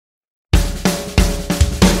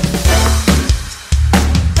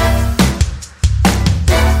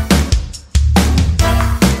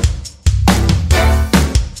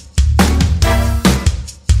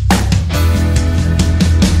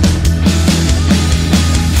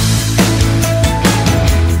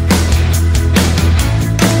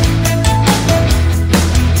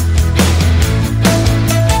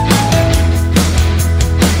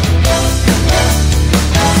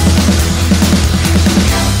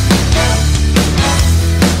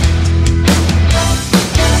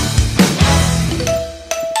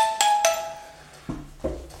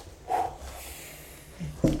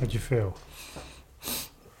feel?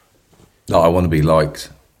 No, I want to be liked.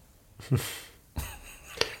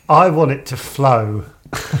 I want it to flow.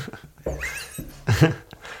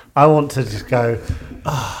 I want to just go,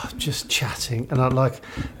 just chatting. And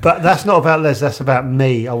but that's not about Les, that's about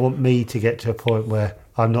me. I want me to get to a point where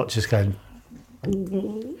I'm not just going.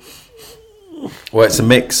 Well, it's a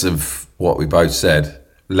mix of what we both said.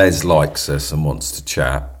 Les likes us and wants to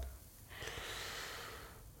chat.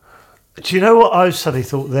 Do you know what I suddenly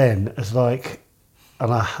thought then? As like,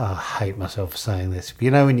 and I hate myself for saying this, but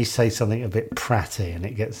you know when you say something a bit pratty and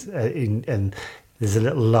it gets and there's a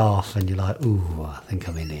little laugh and you're like, ooh, I think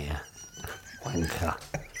I'm in here. Wanker.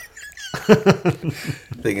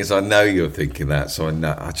 Thing is, I know you're thinking that, so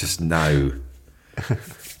I just know.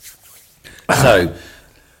 So,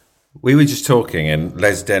 we were just talking, and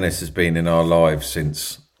Les Dennis has been in our lives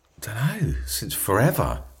since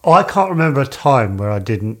forever. I can't remember a time where I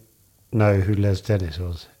didn't know who Les Dennis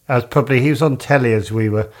was. He was on telly as we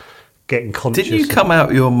were getting conscious. Didn't you come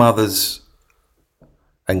out your mother's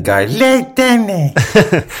and go, Les Dennis?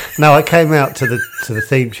 No, I came out to the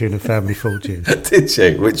theme tune of Family Fortunes. Did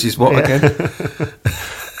you? Which is what again?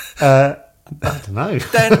 I don't know.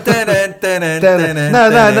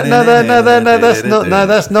 No,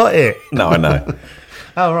 that's not it. No, I know.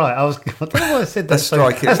 Oh, right. I don't know why I said that. That's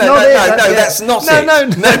striking. That's No, not it. that's not it.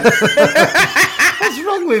 No. What's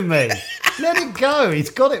wrong with me? Let it go. He's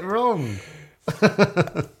got it wrong.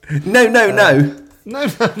 No. No.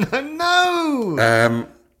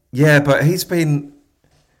 Yeah, but he's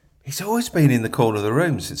always been in the corner of the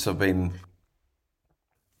room since I've been.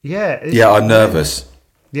 Yeah. I'm nervous.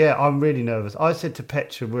 Yeah, I'm really nervous. I said to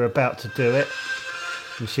Petra, we're about to do it.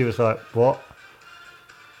 And she was like, what?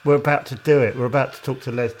 We're about to do it. We're about to talk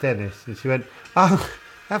to Les Dennis. And she went, oh,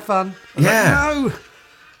 have fun. Yeah. Like, no.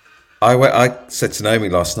 I said to Naomi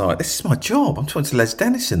last night, this is my job. I'm talking to Les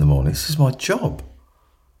Dennis in the morning. This is my job.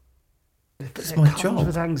 It's my job. It comes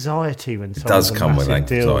with anxiety when it does come with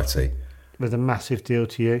anxiety. With a massive deal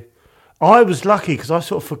to you. I was lucky because I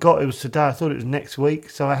sort of forgot it was today. I thought it was next week,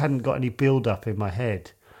 so I hadn't got any build-up in my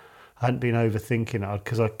head. I hadn't been overthinking it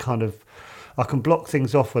because I can block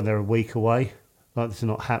things off when they're a week away, like this is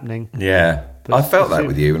not happening. Yeah, but I felt that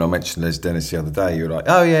with you when I mentioned Les Dennis the other day. You were like,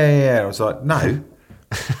 oh, yeah. I was like, no.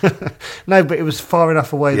 No, but it was far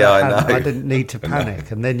enough away that I I didn't need to panic.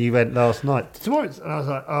 And then you went last night. Tomorrow, and I was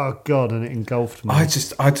like, oh, God, and it engulfed me. I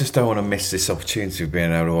just don't want to miss this opportunity of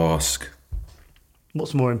being able to ask.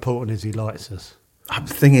 What's more important is he likes us.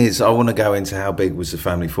 The thing is, I want to go into how big was the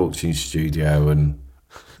Family Fortune studio, and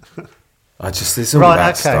there's all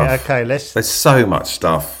that stuff. Okay, there's so much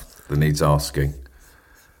stuff that needs asking.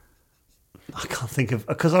 I can't think of,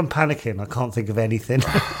 because I'm panicking, I can't think of anything.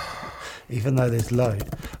 Even though there's loads.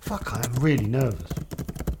 Fuck, I am really nervous.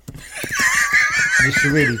 This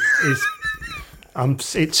really is,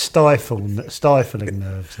 it's stifling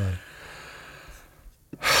nerves though.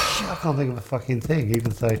 Shit, I can't think of a fucking thing,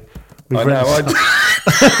 even though we've I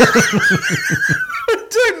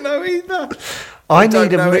don't know either. I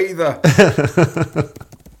don't know either.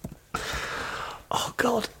 Oh,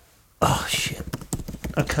 God. Oh, shit.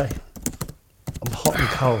 Okay. I'm hot and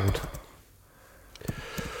cold.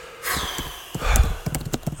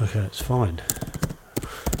 Okay, it's fine.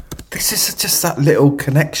 This is just that little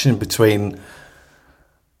connection between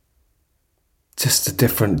just a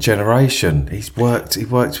different generation. He worked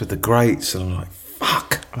with the greats, and I'm like,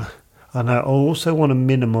 fuck. I know. I also want to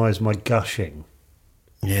minimise my gushing.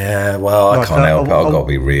 Yeah, well, I can't help it. I've got to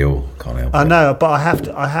be real. Can't help it. I know, but I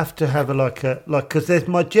have to have because there's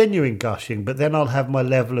my genuine gushing, but then I'll have my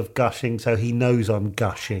level of gushing, so he knows I'm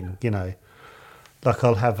gushing. You know, like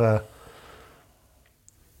I'll have a.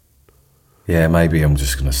 Yeah, maybe I'm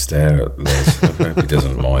just going to stare at Les. I hope he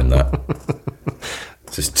doesn't mind that.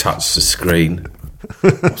 Just touch the screen.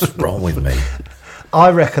 What's wrong with me? I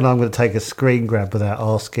reckon I'm going to take a screen grab without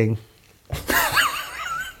asking.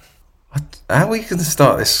 How are we going to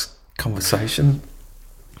start this conversation?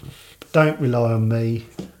 Don't rely on me,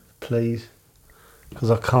 please,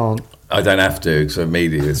 because I can't. I don't have to, because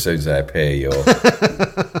immediately as soon as I appear, you're...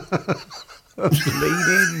 Lean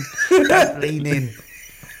in. Don't lean in.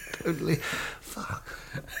 Totally. Fuck.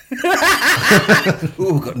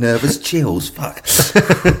 Ooh, got nervous chills. Fuck.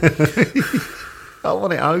 I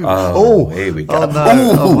want it over. Oh, here we go. Oh no!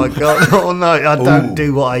 Ooh. Oh my God! Oh no! I don't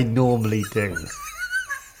do what I normally do.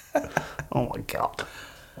 Oh my God!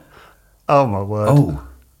 Oh my word! Oh,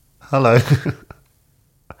 hello.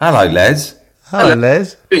 hello, Les. Hello,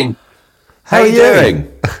 Les. How are you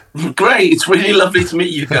doing? Great. It's really lovely to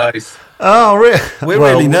meet you guys. Oh, really? We're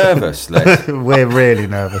really nervous, Les. We're really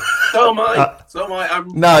nervous. So am I.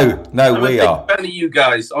 No, I'm we a are. big fan of you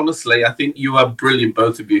guys. Honestly, I think you are brilliant,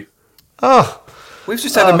 both of you. Oh, We've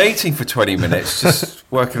just had a meeting for 20 minutes, just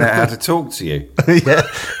working out how to talk to you. yeah,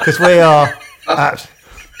 because we are.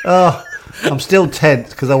 I'm still tense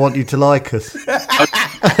because I want you to like us.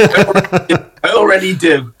 I already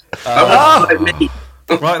do. I want you to like me.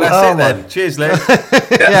 Right, that's it then. Cheers, Les.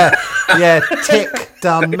 Yeah, tick,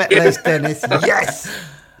 done, met Les Dennis, yes!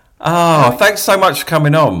 Oh, thanks so much for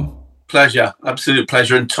coming on. Pleasure. Absolute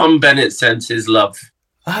pleasure. And Tom Bennett sends his love.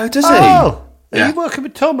 Oh, does he? Oh, are Yeah. you working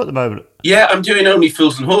with Tom at the moment? Yeah, I'm doing Only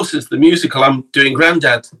Fools and Horses, the musical. I'm doing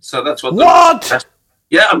Grandad. So that's what... What?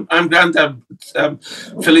 Yeah, I'm Grandad,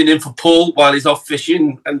 filling in for Paul while he's off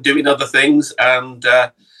fishing and doing other things, and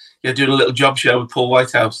doing a little job show with Paul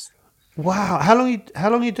Whitehouse. Wow, how long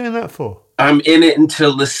are you doing that for? I'm in it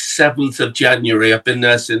until the 7th of January. I've been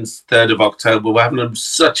there since 3rd of October. We're having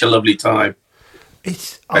such a lovely time.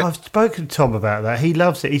 I've spoken to Tom about that. He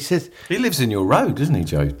loves it. He says He lives in your road, doesn't he,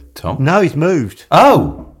 Joe? Tom? no, he's moved.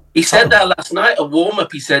 Oh, He said that last night at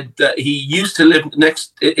warm-up. He said that he used to live in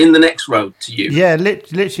the next road to you. Yeah,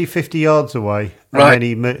 literally 50 yards away, and Right.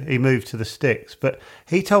 then he moved to the sticks. But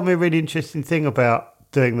he told me a really interesting thing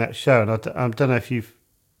about doing that show, and I don't know if you've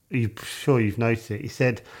noticed it. He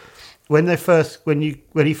said when he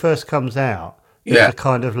first comes out, there's Yeah. a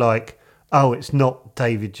kind of like, oh, it's not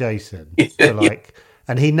David Jason, so like,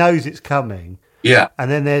 and he knows it's coming, Yeah.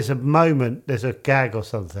 and then there's a moment, there's a gag or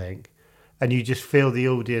something, and you just feel the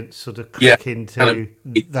audience sort of Yeah. click into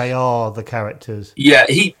they are the characters. Yeah,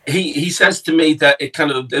 he says to me that it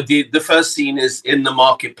kind of the first scene is in the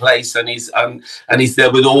marketplace, and he's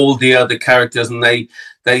there with all the other characters, and they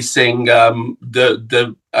sing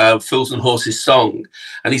the Fools and Horses song,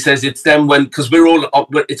 and he says it's then because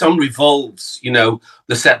it's on revolves, the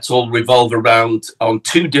sets all revolve around on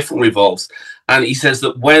 2 different revolves, and he says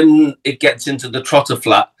that when it gets into the Trotter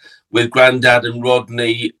flat with Grandad and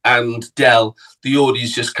Rodney and Del, the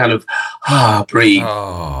audience just kind of breathe.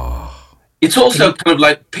 oh. It's also kind of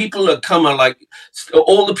like people that come are like,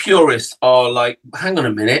 all the purists are like, hang on a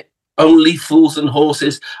minute, Only Fools and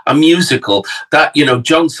Horses, a musical that,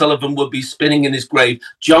 John Sullivan would be spinning in his grave.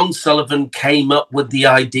 John Sullivan came up with the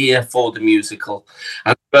idea for the musical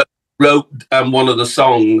and wrote one of the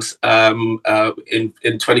songs in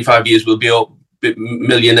 25 Years We'll Be All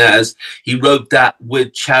Millionaires. He wrote that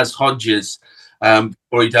with Chaz Hodges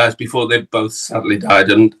before they both sadly died.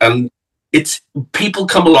 And it's people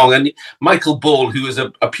come along, and Michael Ball, who is a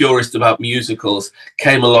purist about musicals,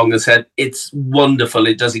 came along and said it's wonderful.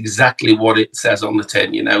 It does exactly what it says on the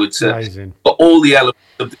tin. It's Amazing. got all the elements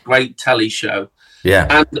of the great telly show. Yeah.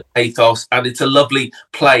 And the pathos, and it's a lovely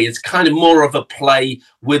play. It's kind of more of a play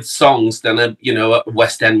with songs than a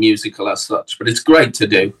West End musical as such. But it's great to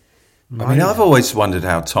do. I mean, I've always wondered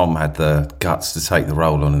how Tom had the guts to take the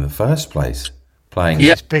role on in the first place, playing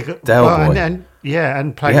Yeah. It's big, Del Boy.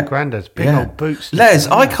 and playing Grandad's big old boots. Les,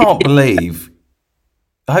 I can't believe.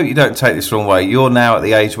 I hope you don't take this the wrong way. You're now at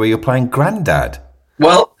the age where you're playing Grandad.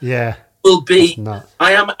 Well, Yeah, will be. That's nuts.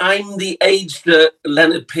 I'm the age that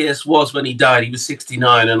Leonard Pierce was when he died. He was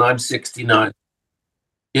 69, and I'm 69.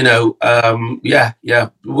 Well,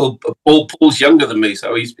 Paul's younger than me,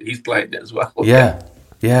 so he's playing it as well. Yeah.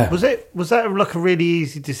 Was that like a really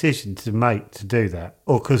easy decision to make to do that,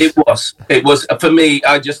 or because It was for me.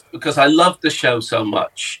 Because I loved the show so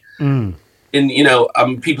much. And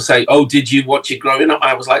people say, "Oh, did you watch it growing up?"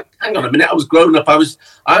 I was like, "Hang on a minute, I was growing up. I was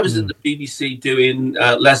at the BBC doing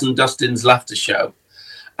Les and Dustin's Laughter Show,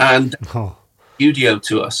 and studio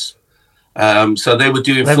to us. So they were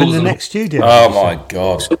doing they're in Fools the and next studio? Oh my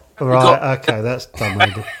God. Right, okay, that's done.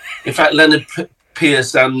 Maybe. In fact, Leonard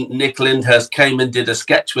Pierce and Nick Lyndhurst came and did a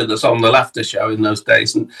sketch with us on the Laughter Show in those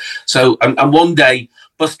days, and one day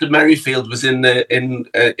Buster Merrifield was in the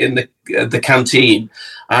canteen,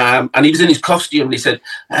 and he was in his costume, and he said,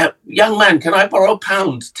 "Young man, can I borrow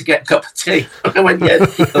 £1 to get a cup of tea?" And I went,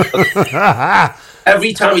 "Yeah."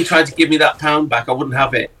 Every time he tried to give me that £1 back, I wouldn't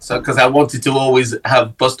have it, because I wanted to always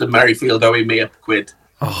have Buster Merrifield owing me £1.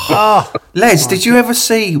 Les, did you ever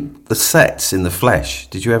see the sets in the flesh?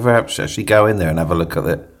 Did you ever actually go in there and have a look at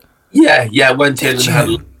it? Yeah, went in and you? had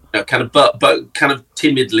a look, kind of, but kind of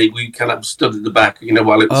timidly, we kind of stood at the back,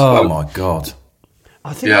 while it was. Oh my God.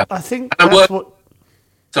 I think And that's what.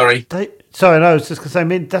 Sorry. Sorry, no, I was just going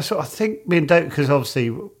to say, that's what I think me and Dave, because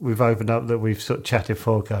obviously we've opened up that we've sort of chatted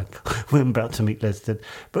for, going, we're about to meet Lesden.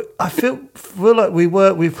 But I feel like we've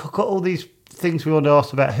got all these things we want to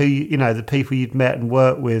ask about who, the people you'd met and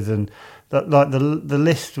worked with and that like the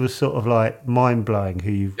list was sort of like mind blowing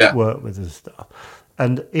who you've worked with and stuff.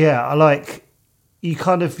 And yeah, I like you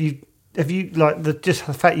kind of you like just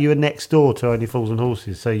the fact you were next door to Only Fools and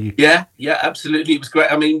Horses, so you yeah, absolutely, it was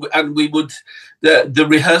great. I mean, and we would the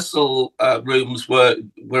rehearsal rooms were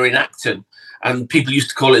in Acton, and people used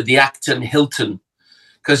to call it the Acton Hilton,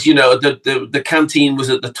 because the canteen was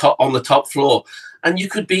at the top, on the top floor, and you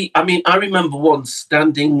could be. I mean, I remember once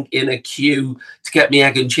standing in a queue to get me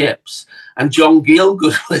egg and chips, and John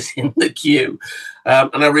Gielgud was in the queue.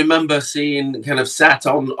 And I remember seeing kind of sat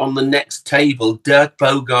on the next table, Dirk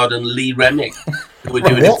Bogarde and Lee Remick, who were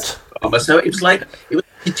doing it. So it was like, you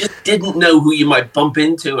just didn't know who you might bump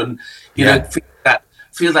into, and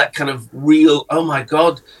feel that kind of real, oh my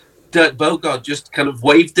God, Dirk Bogarde just kind of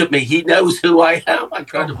waved at me. He knows who I am.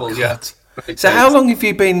 Incredible, So how long have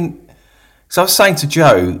you been, so I was saying to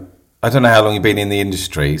Joe, I don't know how long you've been in the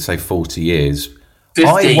industry, say 40 years. 50.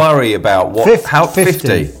 I worry about how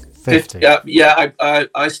 50. 50.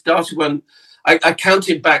 I started when I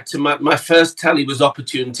counted back to my first telly was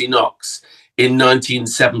Opportunity Knocks in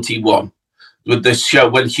 1971 with the show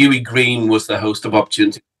when Hughie Green was the host of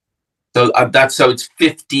Opportunity. So it's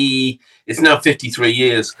 50. It's now 53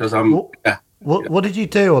 years because I'm. What did you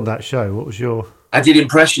do on that show? What was your? I did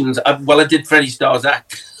impressions. I did Freddie Starr's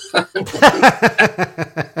act.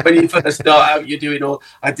 When you first start out, you're doing all.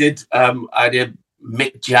 I did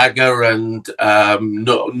Mick Jagger and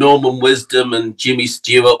Norman Wisdom and Jimmy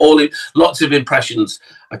Stewart, lots of impressions.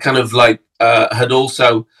 I kind of had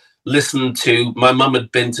also listened to, my mum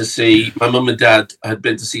and dad had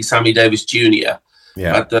been to see Sammy Davis Jr.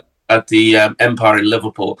 at the Empire in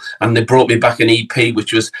Liverpool, and they brought me back an EP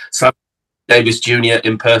which was Sammy Davis Jr.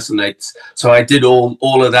 impersonates. So I did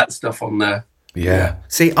all of that stuff on there. Yeah.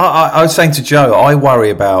 See, I was saying to Joe, I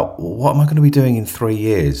worry about what am I going to be doing in 3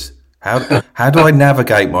 years? How do I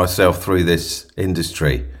navigate myself through this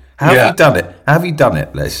industry? How have you done it? How have you done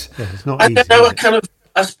it, Les? Yeah, it's not I easy, don't know.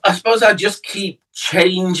 I suppose I just keep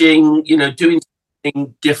changing. Doing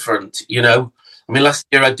something different. I mean, last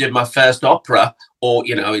year I did my first opera, or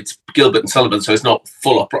it's Gilbert and Sullivan, so it's not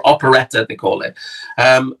full opera, operetta they call it.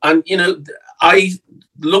 And I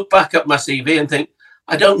look back at my CV and think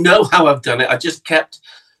I don't know how I've done it. I just kept.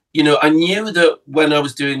 I knew that when I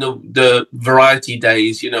was doing the variety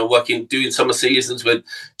days, doing summer seasons with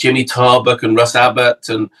Jimmy Tarbuck and Russ Abbott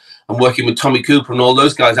and working with Tommy Cooper and all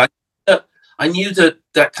those guys, I knew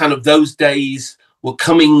that kind of those days were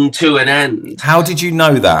coming to an end. How did you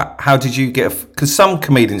know that? How did you because some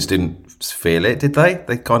comedians didn't feel it, did they?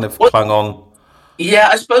 They kind of clung on. Yeah,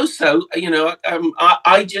 I suppose so. I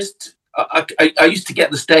used to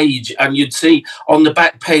get the stage, and you'd see on the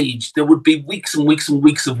back page there would be weeks and weeks and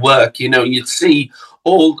weeks of work, and you'd see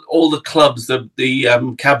all the clubs, the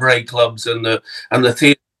cabaret clubs and the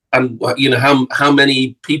theatre, and how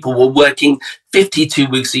many people were working 52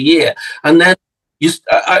 weeks a year, and then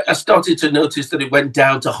I started to notice that it went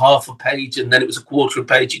down to half a page, and then it was a quarter of a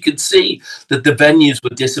page. You could see that the venues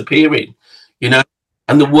were disappearing,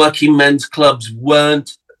 and the working men's clubs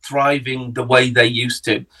weren't thriving the way they used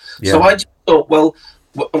to. Yeah. So I just thought, well,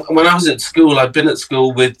 when I was at school, I'd been at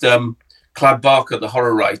school with Clive Barker, the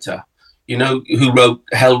horror writer, who wrote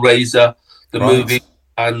Hellraiser, the movie,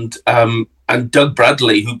 and Doug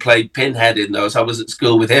Bradley, who played Pinhead in those. I was at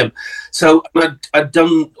school with him. So I'd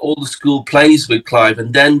done all the school plays with Clive,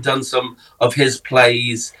 and then done some of his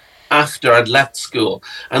plays after I'd left school,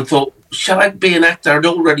 and thought, shall I be an actor? I'd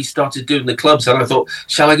already started doing the clubs, and I thought,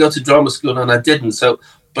 shall I go to drama school? And I didn't.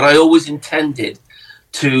 But I always intended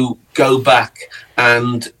to go back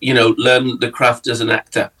and, learn the craft as an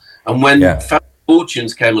actor. And when Family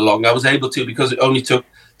Fortunes came along, I was able to, because it only took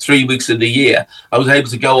 3 weeks of the year, I was able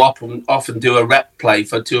to go off and do a rep play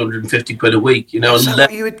for 250 quid a week, And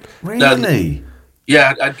really?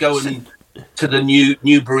 I'd go to the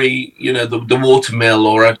Newbury, the Watermill,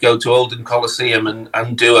 or I'd go to Oldham Coliseum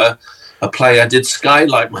and do a play. I did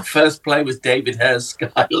Skylight. My first play was David Hare's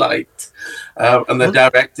Skylight, and the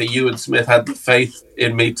director Ewan Smith had the faith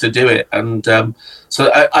in me to do it, and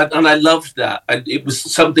so I loved that. It was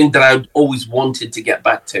something that I always wanted to get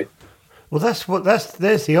back to. Well,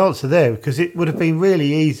 there's the answer there, because it would have been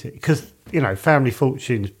really easy, because Family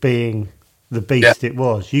Fortunes being the beast it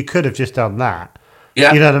was, you could have just done that.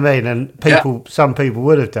 Yeah, you know what I mean, and some people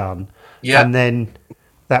would have done, and then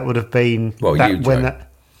that would have been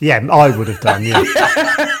Yeah, I would have done,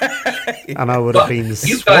 and I would have been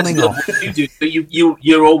swanning off. You do, but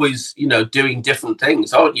you're always, doing different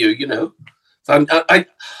things, aren't you? So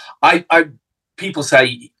I people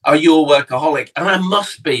say, "Are you a workaholic?" And I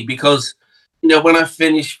must be, because when I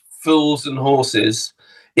finish Fools and Horses,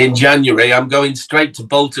 in January, I'm going straight to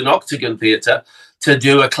Bolton Octagon Theatre to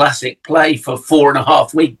do a classic play for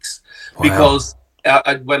 4.5 weeks. Wow. Because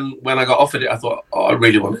when I got offered it, I thought, I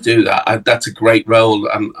really want to do that. That's a great role,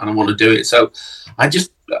 and I want to do it. So I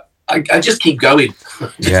just keep going.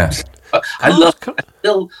 Yeah. I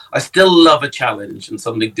still love a challenge and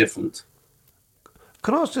something different.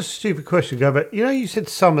 Can I ask just a stupid question? Go back. You said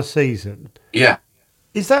summer season. Yeah.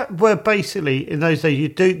 Is that where basically in those days you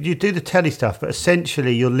do the telly stuff, but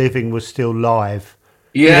essentially your living was still live?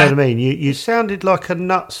 Yeah. You know what I mean? You sounded like a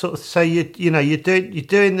nut sort of. Say you're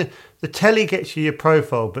doing the telly gets you your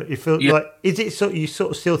profile, but you feel like, is it sort of, you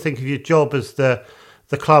sort of still think of your job as the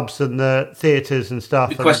clubs and the theatres and stuff?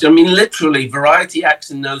 Good question. I mean, literally, variety acts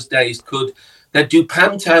in those days they'd do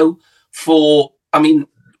panto for. I mean,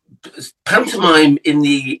 pantomime in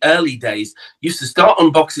the early days used to start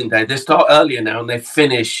on Boxing Day. They start earlier now and they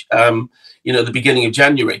finish the beginning of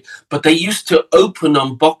January, but they used to open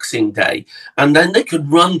on Boxing Day and then they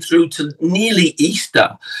could run through to nearly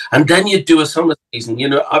Easter, and then you'd do a summer season.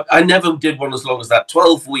 I never did one as long as that.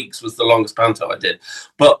 12 weeks was the longest panto I did,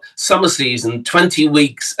 but summer season, 20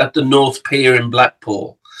 weeks at the North Pier in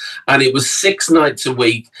Blackpool, and it was 6 nights a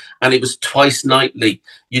week and it was twice nightly.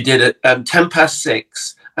 You did it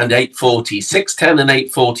 6:10 and 8:40, 6:10 and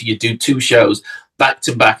 8:40. You do 2 shows back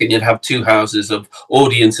to back, and you'd have 2 houses of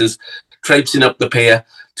audiences traipsing up the pier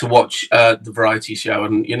to watch the variety show.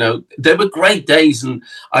 And they were great days. And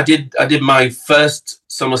I did my first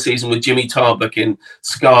summer season with Jimmy Tarbuck in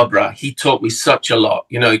Scarborough. He taught me such a lot.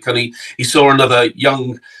 He saw another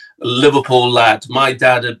young Liverpool lad. My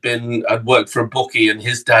dad had worked for a bookie, and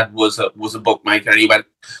his dad was a bookmaker. And he went,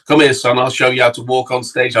 "Come here, son, I'll show you how to walk on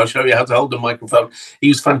stage. I'll show you how to hold the microphone." He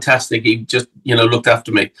was fantastic. He just, looked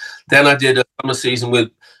after me. Then I did a summer season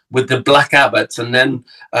with the Black Abbots, and then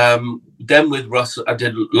with Russ, I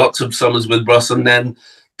did lots of summers with Russ, and then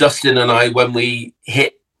Dustin and I, when we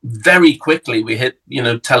hit very quickly, we hit,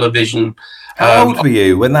 television. How old were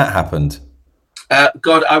you when that happened?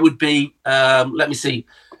 I would be, let me see,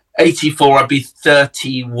 84, I'd be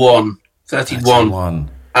 31. 31.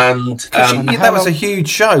 And that was a huge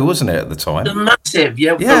show, wasn't it, at the time? Massive,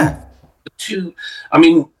 yeah. Yeah.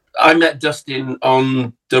 I met Dustin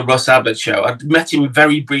on the Russ Abbott show. I'd met him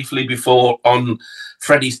very briefly before on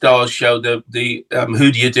Freddie Starr's show, the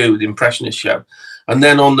Who Do You Do, the Impressionist show. And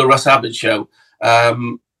then on the Russ Abbott show,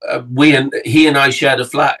 he and I shared a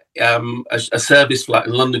flat, a service flat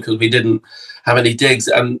in London, because we didn't have any digs,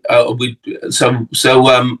 and I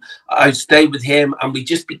stayed with him, and we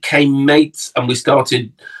just became mates, and we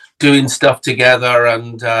started doing stuff together,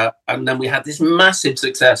 and then we had this massive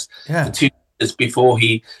success for 2 years before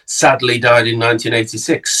he sadly died in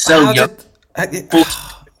 1986.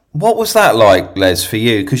 What was that like, Les, for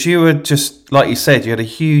you? Because you were just, like you said, you had a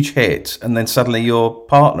huge hit, and then suddenly your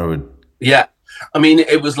partner would... Yeah. I mean,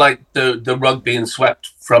 it was like the rug being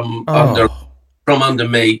swept from under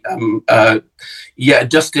me.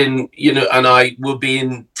 Dustin, and I were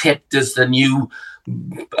being tipped as the new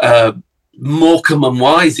Morecambe and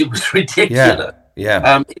Wise. It was ridiculous.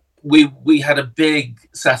 Yeah. We had a big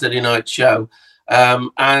Saturday night show,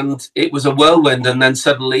 and it was a whirlwind. And then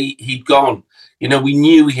suddenly he'd gone. We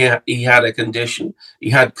knew he had a condition. He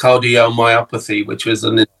had cardiomyopathy, which was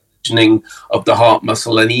an of the heart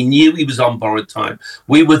muscle, and he knew he was on borrowed time.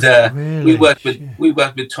 We were there. Really? We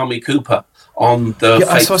worked with Tommy Cooper on the. Yeah,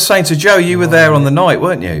 I was saying to Joe, you were there on the night,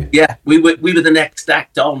 weren't you? Yeah, we were the next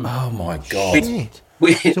act on. Oh my God!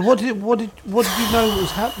 So what did you know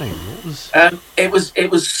was happening?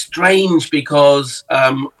 It was strange because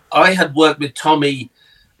I had worked with Tommy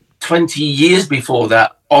 20 years before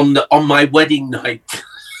that on my wedding night.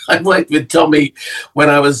 I worked with Tommy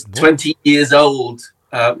when I was 20 years old.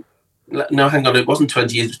 No, hang on, it wasn't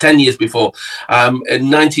 20 years, it was 10 years before.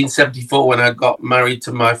 In 1974, when I got married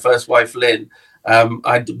to my first wife, Lynn,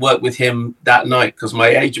 I'd worked with him that night because my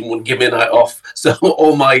agent wouldn't give me a night off. So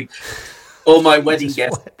all my wedding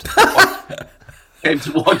guests came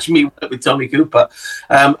to watch me work with Tommy Cooper.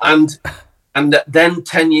 And then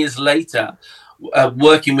 10 years later,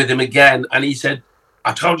 working with him again, and he said,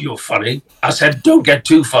 "I told you were funny." I said, "Don't get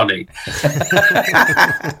too funny."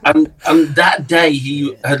 and that day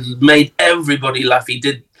he had made everybody laugh. He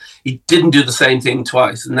didn't do the same thing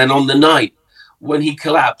twice. And then on the night when he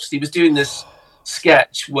collapsed, he was doing this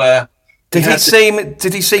sketch where did he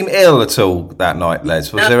seem ill at all that night,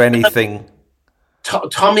 Les? Was there anything?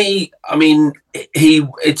 Tommy, I mean,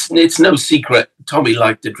 it's no secret. Tommy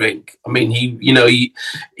liked to drink. I mean, he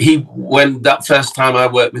when that first time I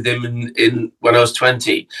worked with him in when I was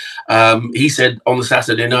 20, he said on the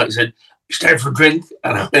Saturday night, he said, stay for a drink?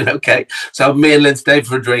 And I went, okay. So me and Lynn stayed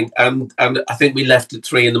for a drink, and I think we left at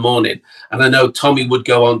 3 a.m. And I know Tommy would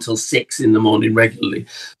go on till 6 a.m. regularly.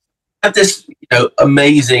 Had this,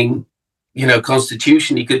 amazing,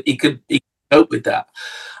 constitution. He could cope with that.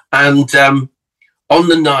 And on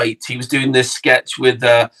the night, he was doing this sketch with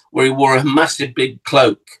where he wore a massive big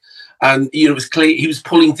cloak. And it was clear he was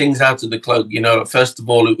pulling things out of the cloak. First of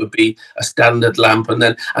all, it would be a standard lamp,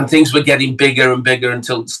 and things were getting bigger and bigger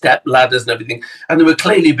until step ladders and everything. And they were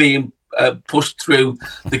clearly being pushed through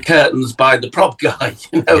the curtains by the prop guy.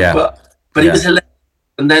 But it was hilarious.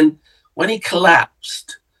 And then when he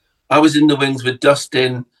collapsed, I was in the wings with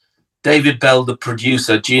Dustin, David Bell, the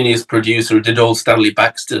producer, genius producer, who did all Stanley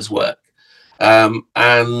Baxter's work,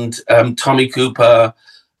 and Tommy Cooper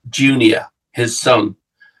Jr., his son.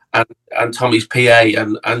 And Tommy's PA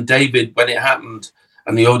and David, when it happened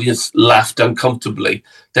and the audience laughed uncomfortably,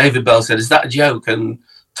 David Bell said, "Is that a joke?" And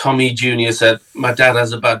Tommy Jr. said, "My dad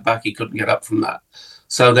has a bad back. He couldn't get up from that."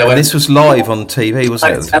 So they went. This was live on TV,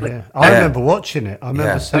 wasn't it? Yeah. I remember watching it. I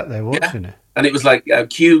remember sat there watching it. And it was like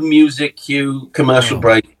cue music, cue commercial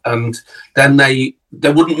break, and then they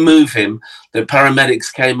wouldn't move him. The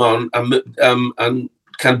paramedics came on and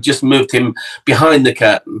kind of just moved him behind the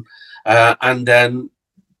curtain, and then.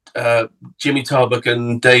 Jimmy Tarbuck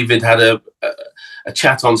and David had a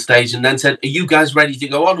chat on stage and then said, "Are you guys ready to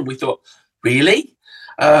go on?" And we thought, really?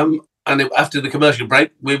 After the commercial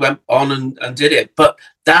break, we went on and did it. But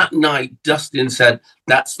that night, Dustin said,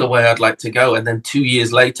 "That's the way I'd like to go." And then 2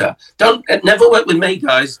 years later, never work with me,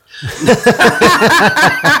 guys.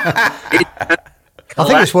 I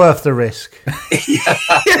think it's worth the risk.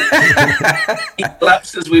 He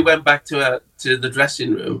collapsed as we went back to the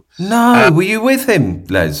dressing room. No, were you with him,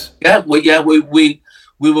 Les? Yeah,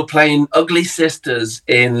 we were playing Ugly Sisters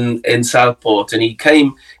in Southport, and he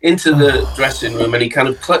came into the dressing room and he kind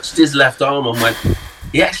of clutched his left arm and went.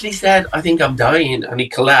 He actually said, "I think I'm dying," and he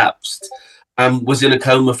collapsed and was in a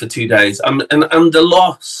coma for 2 days. And the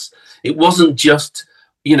loss, it wasn't just.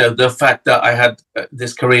 The fact that I had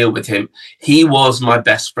this career with him. He was my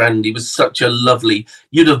best friend. He was such a lovely,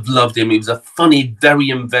 you'd have loved him. He was a funny,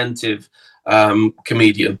 very inventive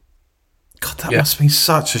comedian. God, that must have been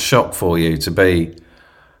such a shock for you to be.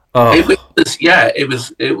 Oh.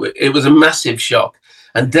 It was a massive shock.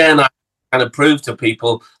 And then I kind of proved to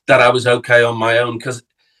people that I was okay on my own, because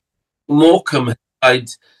Morecambe died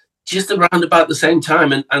just around about the same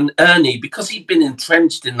time. And Ernie, because he'd been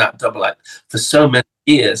entrenched in that double act for so many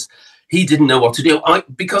years, he didn't know what to do.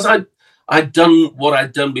 Because I'd done what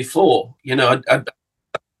I'd done before.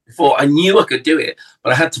 Before I knew I could do it,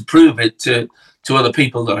 but I had to prove it to other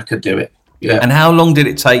people that I could do it. Yeah. And how long did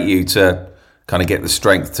it take you to kind of get the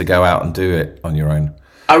strength to go out and do it on your own?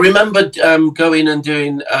 I remember going and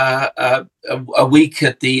doing a week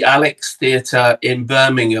at the Alex Theatre in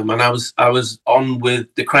Birmingham, and I was on with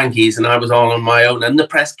the Crankies, and I was all on my own. And the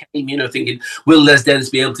press came, thinking, will Les Dennis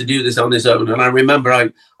be able to do this on his own? And I remember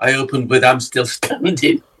I opened with "I'm Still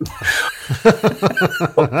Standing."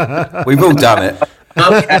 We've all done it.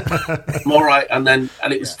 Okay, I'm all right, and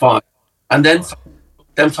it was fine. And then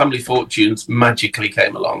Family Fortunes magically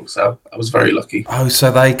came along, so I was very lucky. Oh,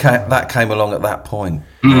 so that came along at that point.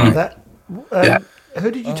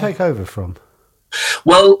 Who did you take over from?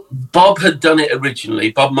 Well, Bob had done it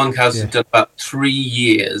originally. Bob Monkhouse had done about 3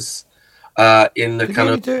 years in the Did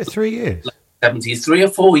he do it 3 years? 70s, 3 or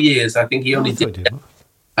 4 years. I think he only did it.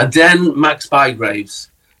 And then Max Bygraves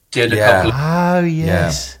did a couple of... Oh,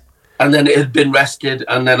 yes. And then it had been rested,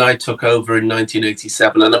 and then I took over in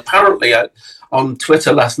 1987. And apparently on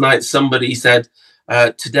Twitter last night, somebody said,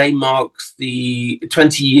 today marks the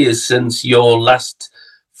 20 years since your last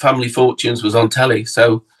Family Fortunes was on telly.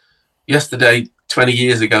 So yesterday, 20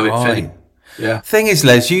 years ago, it finished. Yeah. Thing is,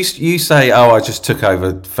 Les, you say, "Oh, I just took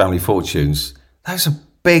over Family Fortunes." Those are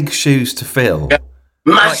big shoes to fill. Yeah.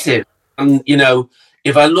 Massive. And,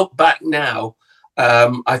 if I look back now,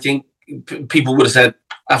 I think people would have said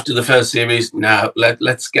after the first series, "No,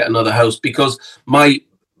 let's get another host," because my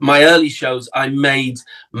early shows, I made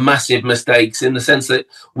massive mistakes in the sense that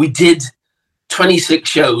we did 26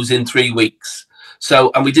 shows in 3 weeks.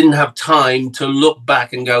 So, and we didn't have time to look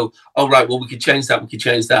back and go, "Oh, right, well, we could change that, we could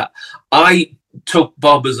change that." I took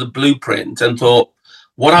Bob as a blueprint and thought,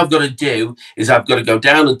 what I've got to do is I've got to go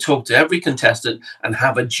down and talk to every contestant and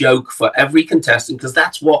have a joke for every contestant, because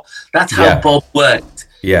that's how Bob worked.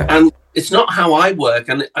 Yeah. And it's not how I work.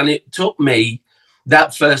 And it took me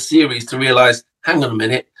that first series to realize, hang on a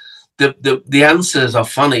minute, the answers are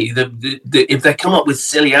funny. If they come up with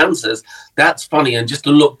silly answers, that's funny, and just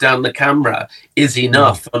to look down the camera is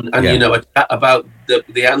enough. And you know, a chat about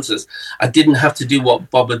the answers. I didn't have to do what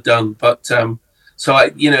Bob had done, but so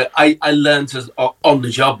I learned on the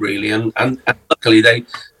job really, and luckily they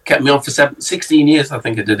kept me on for 16 years. I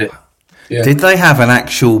think I did it. Yeah. Did they have an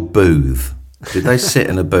actual booth? Did they sit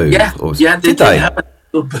in a booth? Yeah, did they have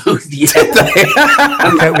a booth? Yeah.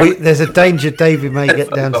 There's a danger David may get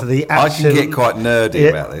down to the actual... I can get quite nerdy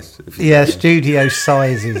about this. Studio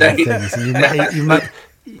sizes and things. And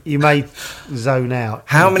you may zone out.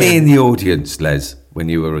 How many in the audience, Les, when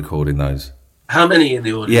you were recording those? How many in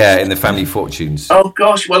the audience? Yeah, in the Family Fortunes. Oh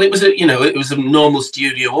gosh, well, it was a normal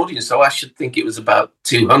studio audience, so I should think it was about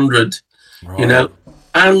 200. Right. You know,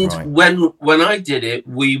 and when I did it,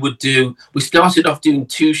 we started off doing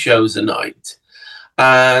 2 shows a night,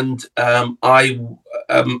 and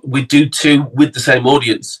we'd do 2 with the same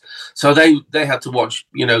audience, so they had to watch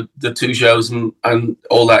the 2 shows and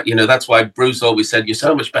all that. That's why Bruce always said, "You're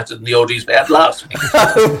so much better than the audience we had last week."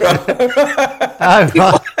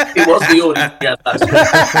 It was the audience we had last week.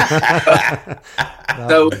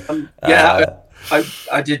 So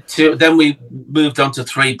I did 2. Then we moved on to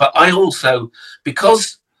 3. But I also,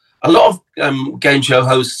 because a lot of game show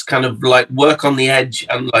hosts kind of like work on the edge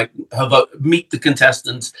and like meet the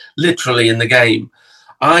contestants literally in the game,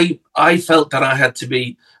 I felt that I had to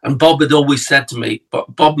be, and Bob had always said to me,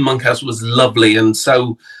 but Bob Monkhouse was lovely and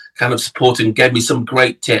so kind of supportive, gave me some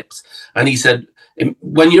great tips. And he said,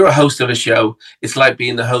 when you're a host of a show, it's like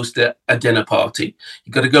being the host at a dinner party.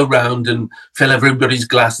 You've got to go round and fill everybody's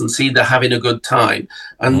glass and see they're having a good time.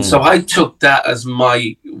 And so I took that as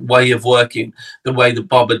my way of working, the way that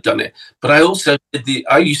Bob had done it. But I also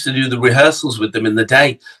I used to do the rehearsals with them in the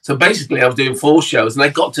day. So basically I was doing 4 shows and I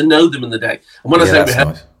got to know them in the day. And when I say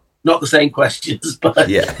rehearsal, not the same questions, but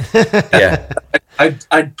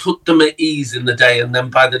I'd put them at ease in the day. And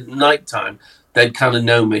then by the night time, they'd kind of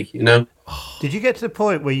know me, Did you get to the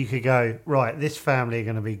point where you could go, right, this family are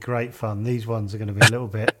going to be great fun, these ones are going to be a little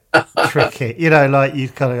bit tricky, like you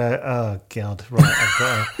kind of go, oh God, right, I've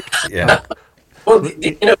got to... Well,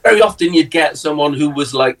 very often you'd get someone who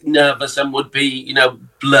was like nervous and would be,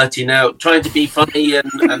 blurting out, trying to be funny and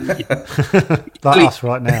like us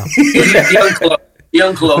right now. the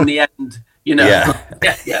uncle on the end,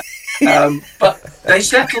 but they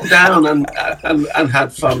settled down and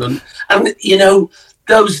had fun and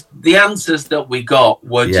the answers that we got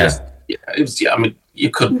were just it was you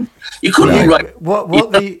couldn't write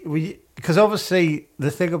because obviously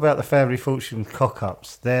the thing about the Family Fortune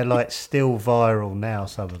cock-ups, they're like still viral now,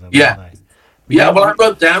 some of them, aren't they? Well, I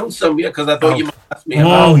wrote down some because I thought you might ask me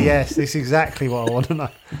about. Oh yes, this is exactly what I want to know.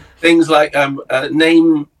 Things like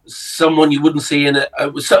name someone you wouldn't see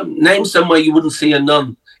name somewhere you wouldn't see a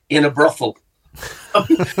nun in a brothel.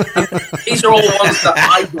 These are all ones that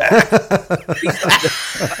I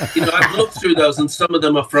got. I've looked through those, and some of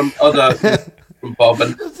them are from Bob.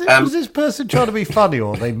 And was this person trying to be funny,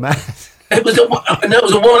 or are they mad? It was a woman.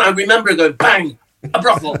 I remember going, bang, a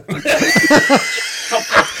brothel.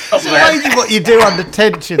 It's amazing what you do under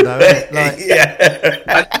tension, though. Isn't it?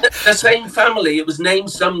 The same family. It was named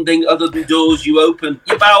something other than doors you open.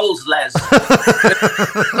 Your bowels, Les.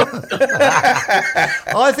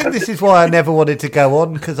 I think this is why I never wanted to go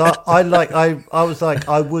on, because I was like,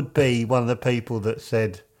 I would be one of the people that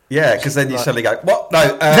said. Yeah, because then you suddenly go, what?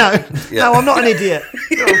 No, no, I'm not an idiot.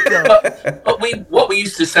 But what we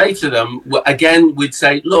used to say to them, again, we'd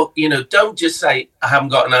say, look, don't just say, I haven't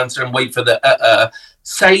got an answer and wait for the,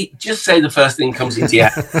 just say the first thing that comes into your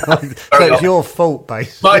head. So it's your fault,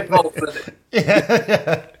 basically. My fault for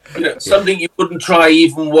it. Something you wouldn't try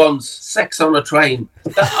even once, sex on a train.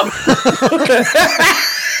 Just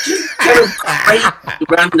kind of crazy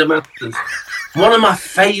random answers. One of my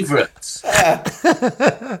favourites,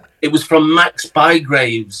 it was from Max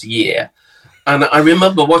Bygrave's year. And I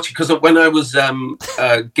remember watching, because when I was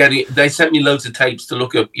they sent me loads of tapes to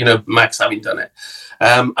look at, Max having done it.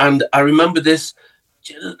 And I remember this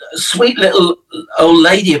sweet little old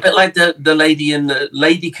lady, a bit like the lady in the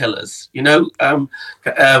Lady Killers, kind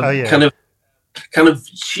of,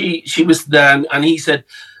 she was there, and he said,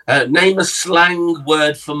 name a slang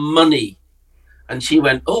word for money. And she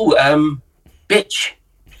went, bitch.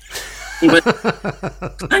 He went,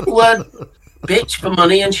 slang word, bitch, for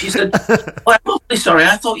money. And she said, I'm awfully sorry,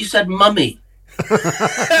 I thought you said mummy.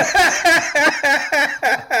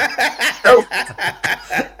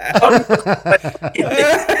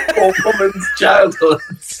 Poor woman's childhood.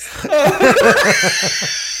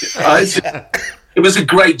 It was a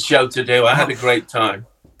great show to do. I had a great time.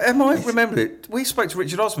 I remember it. We spoke to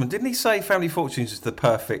Richard Osman. Didn't he say Family Fortunes is the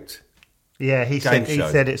perfect Yeah, he game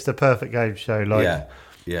said show. it's the perfect game show. Like,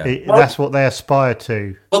 yeah. that's what they aspire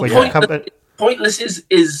to. Well, When you come- Pointless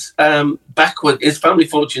is backward. Is Family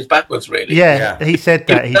Fortunes backwards, really? yeah, he said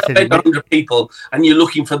that. He said 100 people, and you're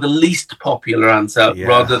looking for the least popular answer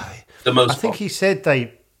rather than the most. I think he said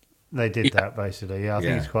they did that basically. Yeah, I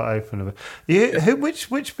think Yeah. he's quite open about it.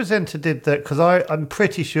 Which presenter did that? Because I'm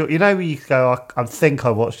pretty sure. You know, when you go, I think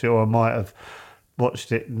I watched it, or I might have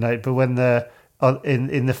watched it. No, but when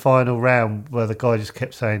in the final round where the guy just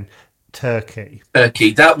kept saying Turkey.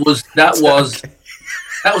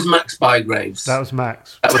 That was Max Bygraves. That was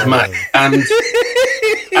Max. That was Max, and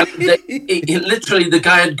literally the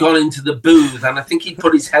guy had gone into the booth, and I think he'd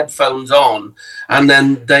put his headphones on, and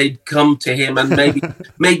then they'd come to him, and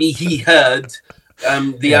maybe he heard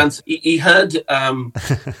the answer. He heard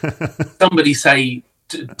somebody say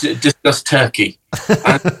to discuss Turkey,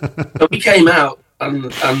 and so he came out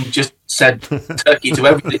and just said Turkey to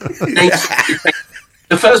everything.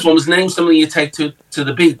 The first one was name something you take to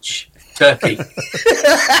the beach. Turkey.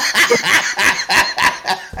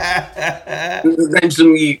 Name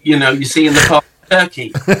something you see in the park. Turkey.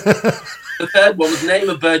 The third one was name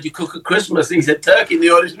a bird you cook at Christmas. And he said turkey, and the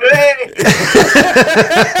audience.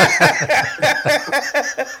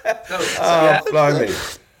 Blimey.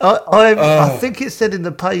 I think it said in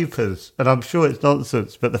the papers, and I'm sure it's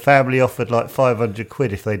nonsense, but the family offered like 500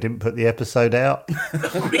 quid if they didn't put the episode out.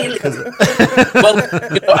 Really? Well,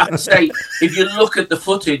 I have to say, if you look at the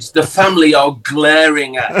footage, the family are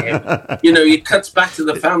glaring at him. It cuts back to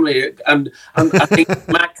the family, and I think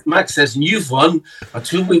Max says, "You've won a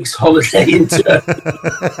 2 weeks holiday in Turkey."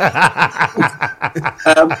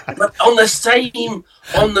 But on the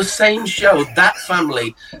same show, that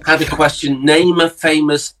family had a question: name a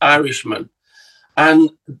famous Irishman, and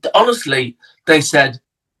honestly, they said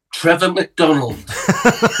Trevor McDonald,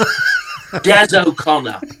 Des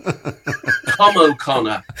O'Connor, Tom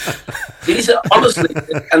O'Connor. These are honestly,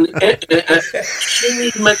 and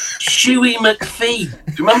Shuey McPhee.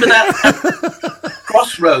 Do you remember that?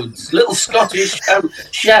 Crossroads, little Scottish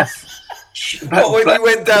chef. But when you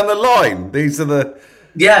went down the line, these are the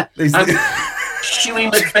Shuey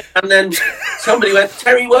McPhee, and then somebody went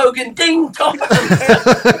Terry Wogan, ding top.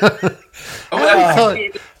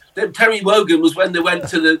 Terry Wogan was when they went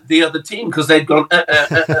to the other team because they'd gone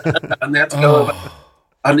and they had to go over,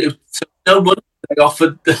 and so no wonder they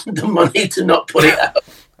offered the money to not put it out.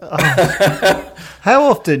 How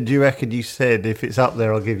often do you reckon you said, if it's up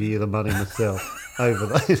there, I'll give you the money myself? Over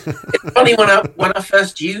those. It's funny when I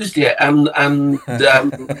first used it, and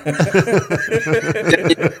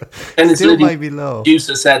Dennis Still Liddy, made me laugh.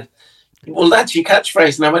 producer, said, "Well, that's your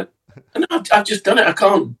catchphrase," and I went, "No, I've just done it. I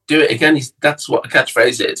can't do it again. That's what a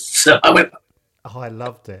catchphrase is." So I went. Oh, I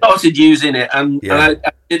loved it. Started using it, and I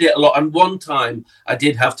did it a lot. And one time, I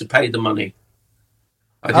did have to pay the money.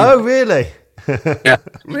 Oh, really? Yeah,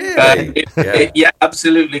 really? Yeah,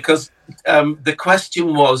 absolutely. Because the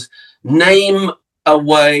question was, name a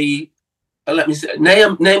way. Let me say,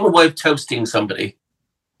 name a way of toasting somebody.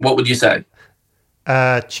 What would you say?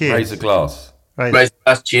 Cheers. Raise a glass. Raise a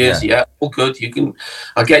glass. Cheers. Yeah. All good. You can.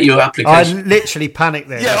 I'll get you an application. I literally panicked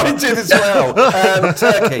there. Yeah, I did as well.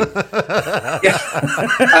 Turkey. Yeah.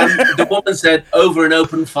 The woman said, "Over an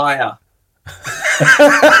open fire."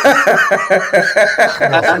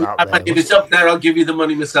 And if it's up there, I'll give you the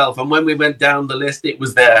money myself. And when we went down the list, it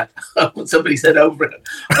was there. Somebody said over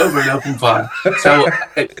an open fire. So,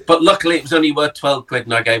 but luckily it was only worth 12 quid,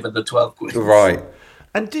 and I gave her the 12 quid. Right.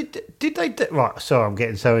 And did they right? Sorry, I'm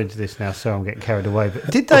getting so into this now. So I'm getting carried away. But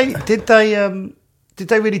did they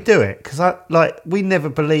really do it? Because we never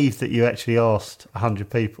believed that you actually asked 100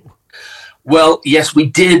 people. Well, yes, we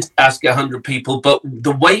did ask 100 people, but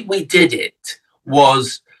the way we did it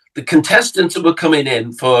was the contestants that were coming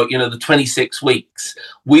in for, the 26 weeks,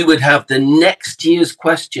 we would have the next year's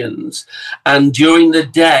questions. And during the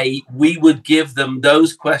day, we would give them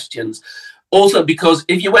those questions. Also, because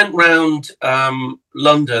if you went round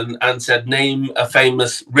London and said, name a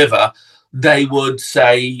famous river, they would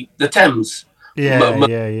say the Thames.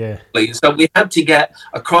 Yeah. So we had to get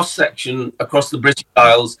a cross-section across the British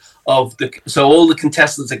Isles so all the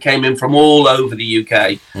contestants that came in from all over the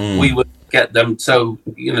UK, we would get them to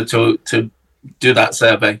do that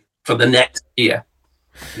survey for the next year.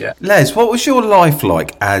 Yeah. Les, what was your life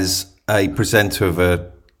like as a presenter of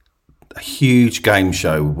a huge game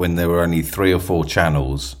show when there were only 3 or 4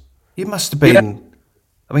 channels? You must have been.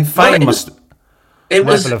 I mean, fame must. It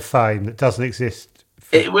was level of fame that doesn't exist.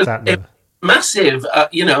 It was massive.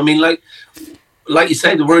 Like you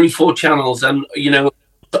say, there were only 4 channels, and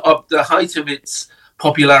the height of its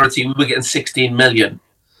popularity, we were getting 16 million.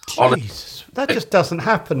 Jesus. That just doesn't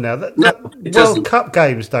happen now. No, it doesn't. World Cup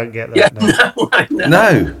games don't get that. Yeah, now. no, I know.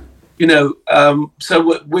 No. You know,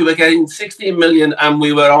 so we were getting 16 million, and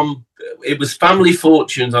we were on. It was Family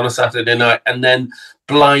Fortunes on a Saturday night, and then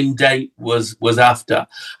Blind Date was after.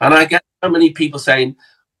 And I get so many people saying,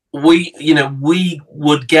 we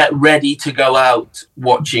would get ready to go out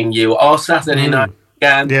watching you. Our Saturday night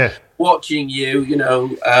began watching you. You know,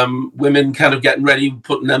 women kind of getting ready,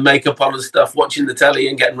 putting their makeup on and stuff, watching the telly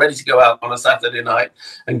and getting ready to go out on a Saturday night.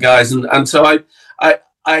 And guys, and so I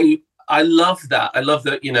love that. I love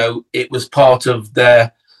that, you know, it was part of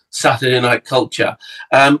their Saturday night culture.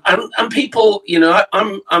 And people, you know,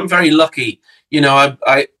 I'm very lucky. You know,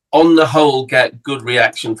 I on the whole get good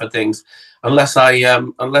reaction for things, unless I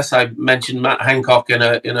mention Matt Hancock in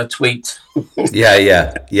a tweet.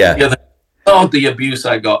 Yeah. The abuse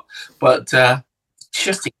I got, but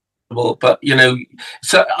just incredible. But you know,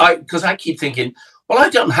 so because I keep thinking, well, I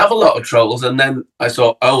don't have a lot of trolls, and then I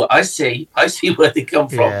thought, oh, I see where they come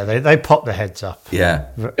from. Yeah, they pop their heads up. Yeah.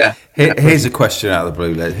 Here's a question out of the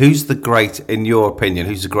blue, Les. In your opinion,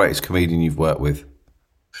 who's the greatest comedian you've worked with?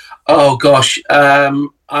 Oh gosh, I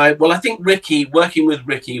think working with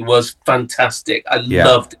Ricky was fantastic. I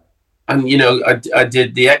loved it. And you know, I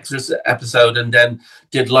did the Extras episode, and then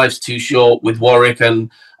did Life's Too Short with Warwick and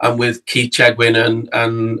with Keith Chegwin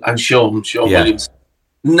and Sean Williams.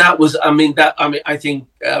 And that was, I think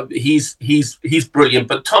he's brilliant.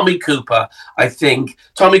 But Tommy Cooper and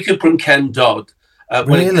Ken Dodd.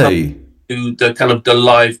 When it comes to the kind of the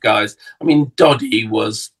live guys, I mean, Doddy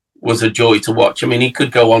was a joy to watch. I mean, he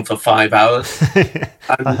could go on for 5 hours.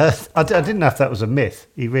 I didn't know if that was a myth.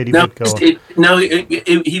 He really would go on.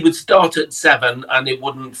 He would start at 7 and it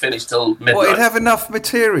wouldn't finish till midnight. Well, he'd have enough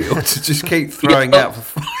material to just keep throwing out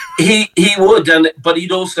for. He would, but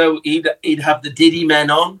he'd have the Diddy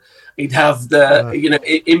Men on. He'd have the you know,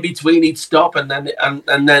 in between he'd stop, and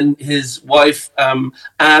then his wife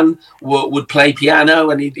Anne would play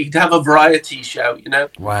piano, and he'd have a variety show. You know,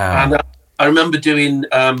 wow. And I remember doing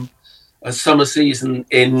a summer season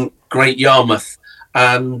in Great Yarmouth,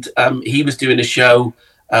 and he was doing a show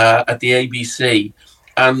at the ABC,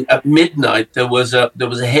 and at midnight there was a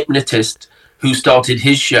hypnotist who started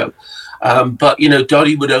his show. But you know,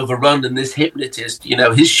 Doddy would overrun, and this hypnotist, you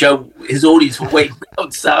know, his audience were waiting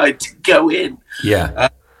outside to go in. Yeah.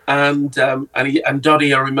 And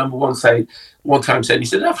Doddy, I remember one time saying, he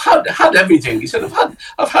said, I've had everything. He said,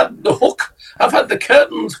 I've had the hook, I've had the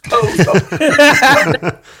curtains closed up.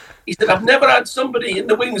 He said, I've never had somebody in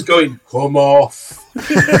the wings going, come off.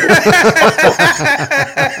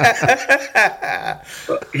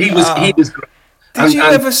 But he was great. Did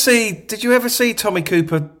you ever see Tommy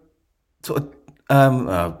Cooper sort of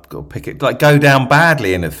got to pick it, like, go down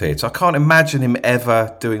badly in a theatre? I can't imagine him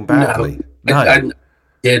ever doing badly. No. I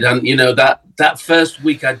did, and you know, that first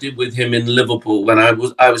week I did with him in Liverpool when I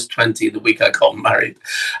was 20, the week I got married.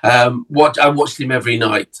 I watched him every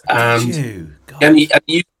night, and he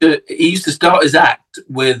used to start his act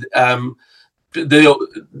with the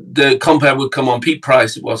compere would come on. Pete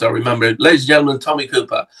Price it was, I remember. Ladies and gentlemen, Tommy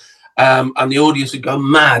Cooper, and the audience would go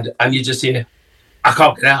mad, and you just hear, I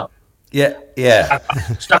can't get out. Yeah.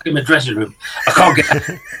 I'm stuck in the dressing room. I can't get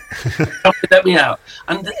out. Let me out.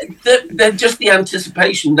 And they're just the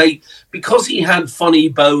anticipation. Because he had funny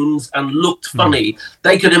bones and looked funny,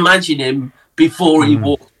 they could imagine him before he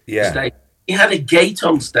walked on stage. He had a gate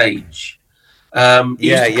on stage. Between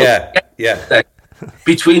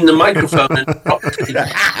the microphone and walk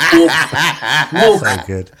so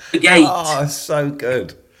good. The gate. Oh, so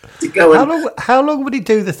good. How long would he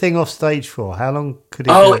do the thing off stage for? How long could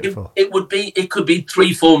he do it for? It could be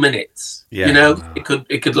 3-4 minutes. Yeah. You know, it could.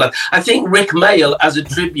 I think Rick Mail, as a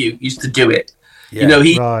tribute, used to do it. Yeah. You know,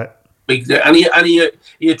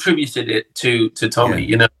 he attributed it to Tommy. Yeah.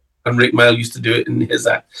 You know, and Rick Mail used to do it in his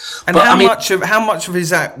act. And how much of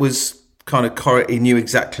his act was kind of he knew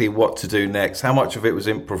exactly what to do next? How much of it was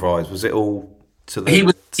improvised? Was it all to the?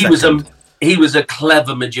 He was a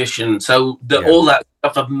clever magician, so all that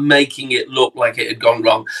stuff of making it look like it had gone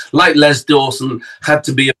wrong, like Les Dawson had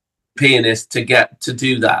to be a pianist to get to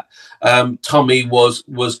do that. Tommy was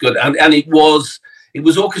good, and it was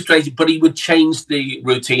orchestrated, but he would change the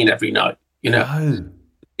routine every night. You know,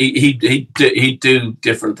 he'd do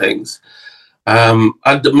different things. And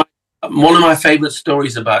one of my favourite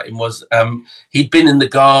stories about him was he'd been in the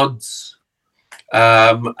Guards.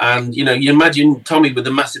 And you know, you imagine Tommy with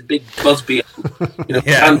a massive big busby, you know,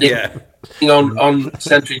 standing on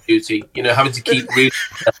sentry duty, you know, having to keep reading.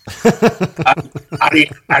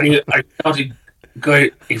 and he started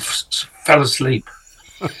going. He fell asleep,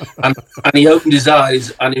 and he opened his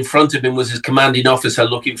eyes, and in front of him was his commanding officer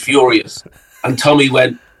looking furious. And Tommy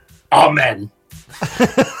went, "Amen."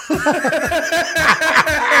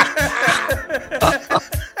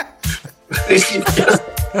 This is just,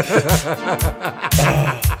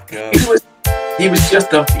 he was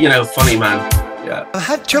just a funny man. Yeah. I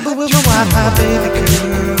had trouble with my wife, my baby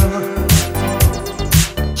girl,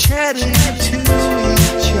 chatting to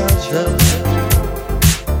each other.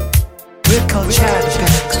 We're called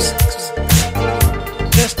chatterbox,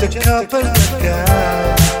 just a couple of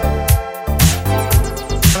guys.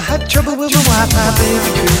 I had trouble with my wife, my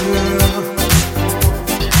baby girl,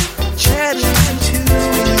 chatting to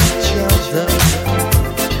each other.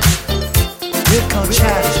 We're called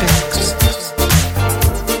chatterbox,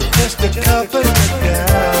 just a couple of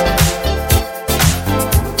guys.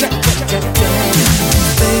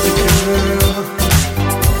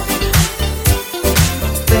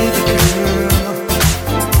 Baby girl, baby girl,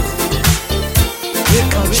 we're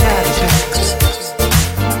called chatterbox.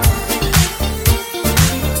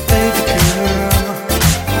 Baby girl,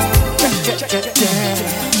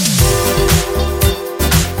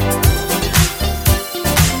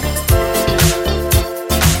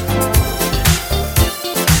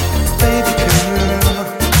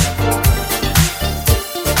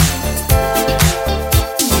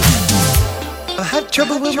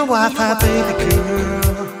 trouble with my Wi-Fi, baby girl.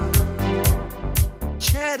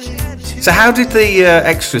 So how did the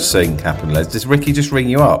extras thing happen, Les? Did Ricky just ring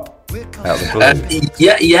you up out of the blue?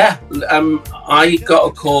 Yeah. I got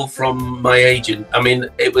a call from my agent. I mean,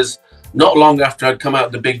 it was not long after I'd come out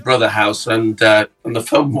of the Big Brother house, and the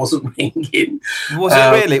phone wasn't ringing. Was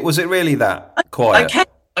it really that quiet?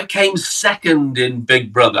 I came second in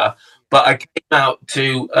Big Brother, but I came out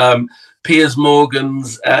to Piers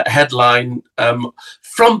Morgan's headline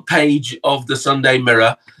front page of the Sunday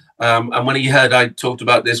Mirror. And when he heard I talked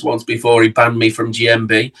about this once before, he banned me from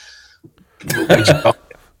GMB.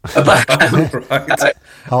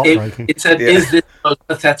 It said, "Is this the most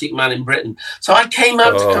pathetic man in Britain?" So I came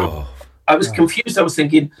out to I was confused. I was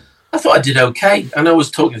thinking, I thought I did okay. And I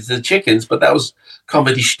was talking to the chickens, but that was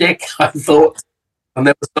comedy shtick, I thought. And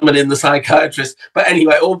there was someone in the psychiatrist. But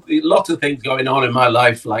anyway, lots of things going on in my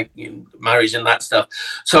life, like marriage and that stuff.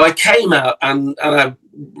 So I came out, and I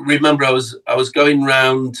remember I was going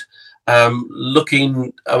round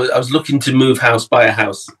looking. I was looking to move house, buy a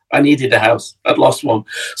house. I needed a house. I'd lost one.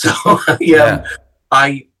 So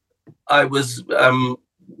I was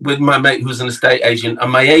with my mate who was an estate agent, and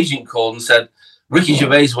my agent called and said, "Ricky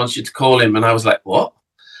Gervais wants you to call him." And I was like, "What?"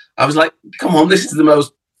 I was like, "Come on, this is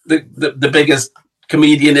the biggest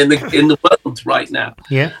comedian in the world right now."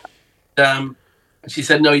 Yeah. She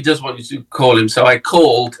said, "No, he does want you to call him." So I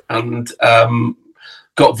called and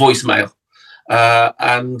got voicemail,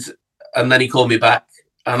 and then he called me back,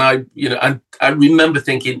 and I remember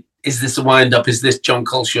thinking, "Is this a wind up? Is this John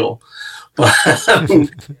Culshaw?" But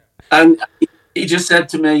and he just said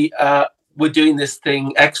to me, "We're doing this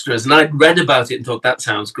thing, extras," and I'd read about it and thought that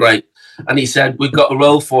sounds great. And he said, "We've got a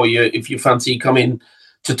role for you if you fancy coming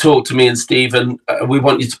to talk to me and Stephen. We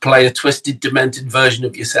want you to play a twisted, demented version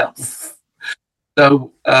of yourself."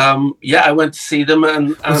 So, I went to see them.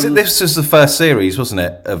 And this was the first series, wasn't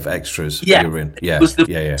it, of extras? Yeah. You were in? Yeah. It was the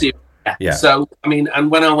first series. Yeah. So, I mean, and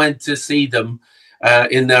when I went to see them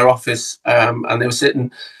in their office, and they were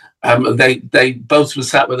sitting, they both were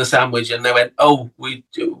sat with a sandwich, and they went, "Oh, we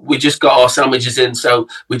just got our sandwiches in, so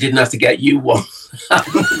we didn't have to get you one."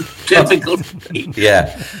 Difficult.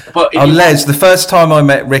 Yeah. But Les, the first time I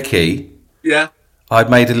met Ricky, I'd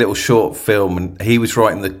made a little short film, and he was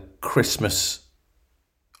writing the Christmas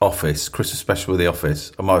special of The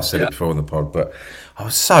Office. I might have said it before on the pod, but I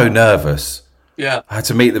was so nervous. Yeah. I had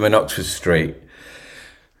to meet them in Oxford Street,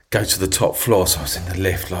 go to the top floor, so I was in the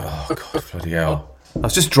lift, like, oh, God, bloody hell. I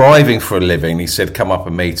was just driving for a living. He said, "Come up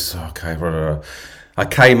and meet us." Okay. I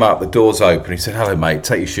came up, the doors open. He said, "Hello, mate,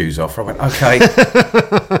 take your shoes off." I went, "Okay."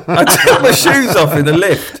 I took my shoes off in the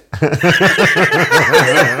lift.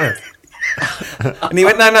 And he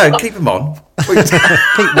went, no, keep them on.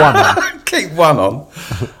 Keep one on. Keep one on.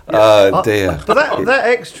 Oh, dear. But that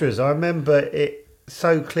extras, I remember it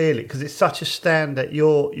so clearly because it's such a standout.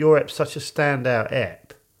 Your ep's such a standout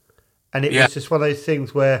ep. And it was just one of those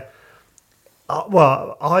things where,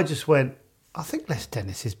 I just went, I think Les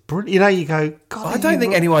Dennis is brilliant. You know, you go, God. I don't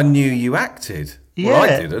think anyone knew you acted. Yeah. Well,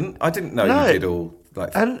 I didn't. I didn't know you did all.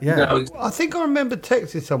 No, I think I remember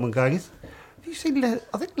texting someone going, "Have you seen I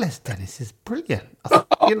think Les Dennis is brilliant."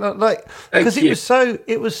 Because it was so.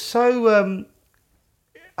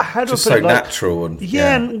 Just so natural and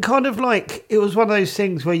and kind of like it was one of those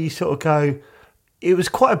things where you sort of go, it was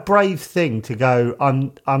quite a brave thing to go.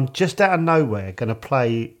 I'm just out of nowhere going to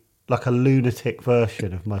play like a lunatic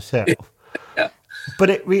version of myself. Yeah. But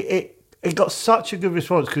it got such a good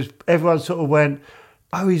response because everyone sort of went,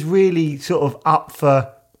 "Oh, he's really sort of up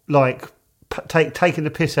for like taking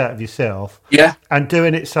the piss out of yourself, Yeah. and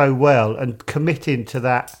doing it so well and committing to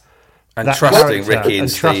that." And that trusting character Ricky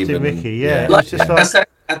and trusting Steve. Ricky, yeah. It Like, was just I like, said,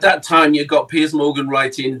 at that time, you got Piers Morgan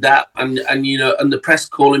writing that, and the press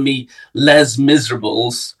calling me Les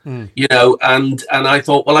Miserables, and I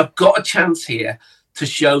thought, well, I've got a chance here to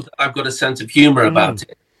show that I've got a sense of humor about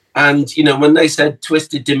it. And when they said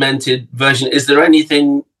twisted, demented version, is there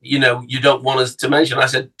anything you don't want us to mention? I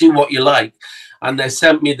said, do what you like. And they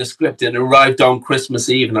sent me the script, and it arrived on Christmas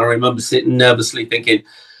Eve, and I remember sitting nervously thinking,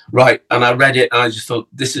 right, and I read it, and I just thought,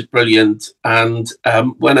 this is brilliant. And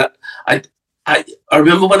when I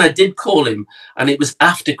remember when I did call him, and it was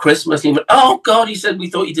after Christmas, and he went, "Oh God," he said, "we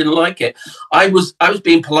thought you didn't like it." I was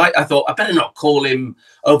being polite. I thought I better not call him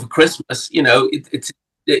over Christmas.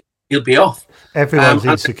 He'll be off. everyone's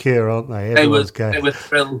insecure, aren't they? Everyone's They were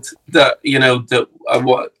thrilled that that I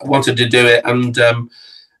wanted to do it, and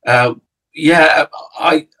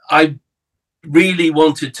I really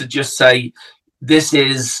wanted to just say, this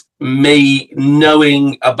is me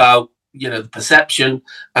knowing about the perception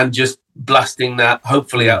and just blasting that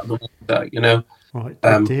hopefully out of the water. Right,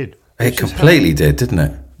 it did. It completely did, didn't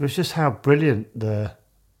it? It was just how brilliant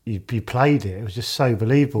you played it. It was just so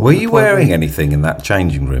believable. Were you wearing anything in that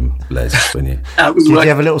changing room, Les? When you? Did you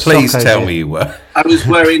have a little? Please sock tell over me it? you were. I was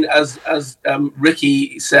wearing, as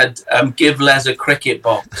Ricky said, give Les a cricket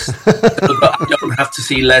box so that I don't have to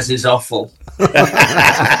see Les's offal.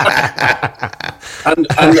 and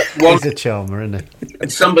He's a charmer, isn't he?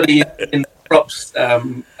 and somebody in the props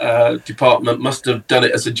department must have done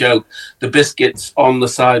it as a joke. The biscuits on the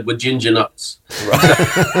side were ginger nuts,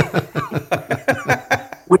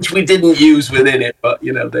 which we didn't use within it, but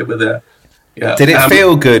they were there. Yeah. Did it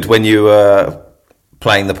feel good when you were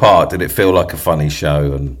playing the part? Did it feel like a funny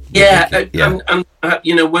show? And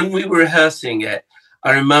when we were rehearsing it,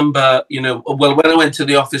 I remember, when I went to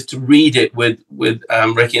the office to read it with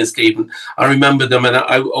Ricky and Stephen, I remember them, and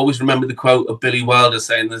I always remember the quote of Billy Wilder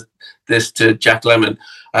saying this to Jack Lemmon.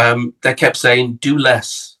 They kept saying, "Do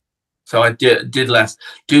less." So I did less,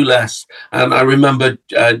 do less. And I remember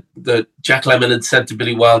that Jack Lemmon had said to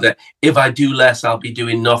Billy Wilder, "If I do less, I'll be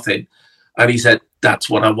doing nothing." And he said, "That's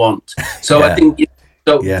what I want." So I think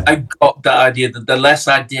I got that idea that the less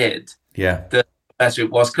I did, the better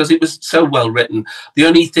it was, because it was so well written. The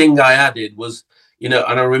only thing I added was, and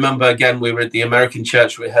I remember again, we were at the American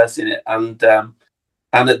church rehearsing it, and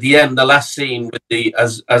at the end, the last scene with the,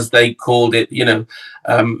 as they called it,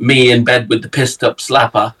 me in bed with the pissed up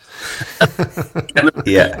slapper.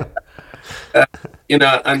 And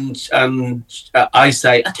I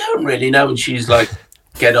say, "I don't really know," and she's like,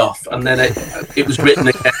 "Get off." And then it was written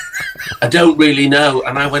again, "I don't really know."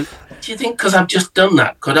 And I went, "Do you think, because I've just done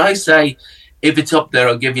that, could I say, if it's up there,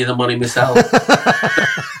 I'll give you the money myself?"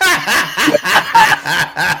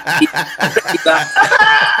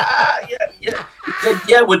 Yeah. He said,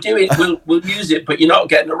 "Yeah, we'll do it. We'll use it, but you're not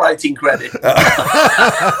getting the writing credit."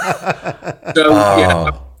 So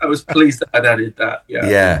I was pleased that I'd added that.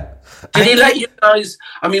 Yeah. Did he let you guys?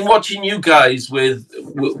 I mean, watching you guys with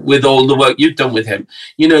all the work you've done with him,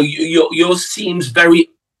 yours seems very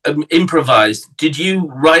improvised. Did you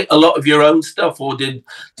write a lot of your own stuff, or did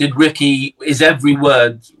Ricky? Is every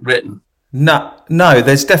word written? No.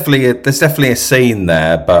 There's definitely a scene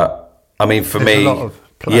there, but I mean, for There's me, a lot of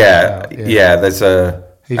there's a.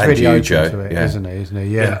 He's and really you, open Joe, to it, yeah. isn't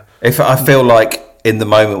he? Yeah. If I feel like in the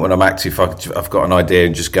moment when I'm acting, if I've got an idea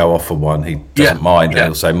and just go off on one, he doesn't mind, and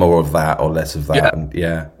he'll say more of that or less of that, and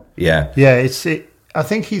I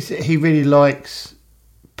think he really likes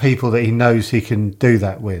people that he knows he can do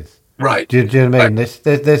that with. Right. Do you know what I mean? Right.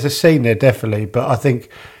 There's a scene there definitely, but I think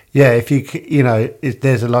if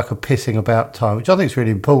there's like a pissing about time, which I think is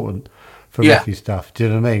really important for Ricky stuff. Do you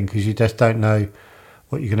know what I mean? Because you just don't know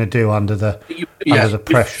what you're going to do under the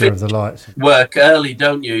pressure of the lights. Work early,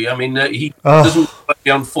 don't you? I mean, he doesn't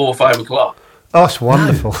be on 4 or 5 o'clock. Oh, it's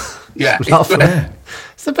wonderful. Yeah.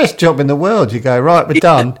 It's the best job in the world. You go, right, we're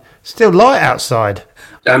done. Still light outside.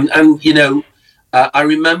 And I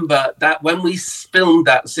remember that when we filmed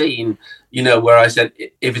that scene, where I said,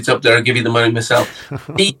 "If it's up there, I'll give you the money myself."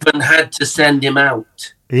 Stephen had to send him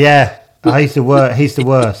out. Yeah, he's the worst. He's the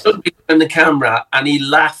worst. He stood behind the camera and he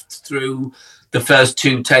laughed through the first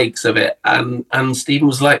 2 takes of it, and Stephen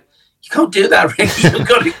was like, "You can't do that, Ricky. You've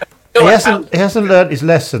got to go." He hasn't learnt his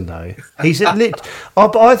lesson though. He's but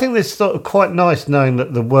I think it's sort of quite nice knowing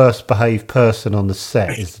that the worst behaved person on the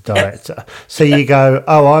set is the director. So you go,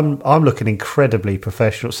 oh, I'm looking incredibly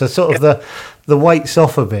professional. So sort of the weight's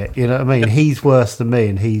off a bit. You know what I mean? He's worse than me,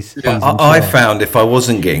 and he's. I found if I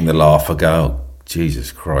wasn't getting the laugh, I go, oh,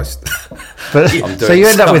 Jesus Christ. But so you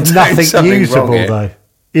end up with nothing usable though.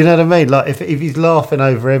 You know what I mean? Like if he's laughing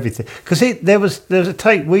over everything, because there was a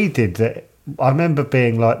take we did that I remember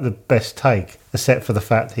being like the best take, except for the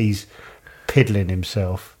fact that he's piddling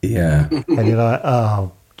himself. Yeah, and you're like,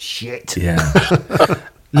 oh shit. Yeah.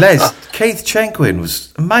 Les, Keith Chenquin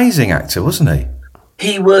was amazing actor, wasn't he?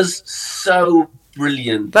 He was so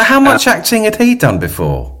brilliant. But how much acting had he done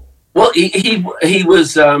before? Well, he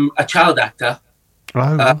was a child actor.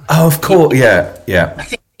 Oh, of course, yeah. I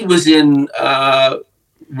think he was in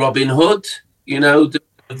Robin Hood, the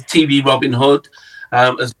TV Robin Hood.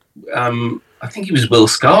 I think he was Will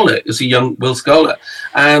Scarlett, as a young Will Scarlett,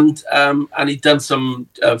 and he'd done some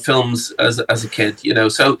films as a kid,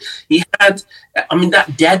 So he had, that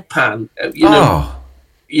deadpan,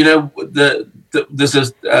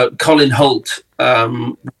 there's a Colin Holt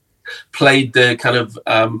played the kind of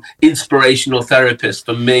inspirational therapist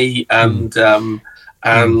for me, and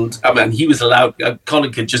he was allowed.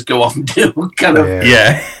 Colin could just go off and do kind of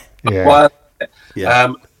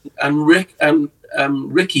and Rick and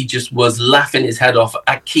Ricky just was laughing his head off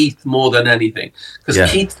at Keith more than anything,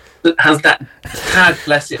 because Keith has that, God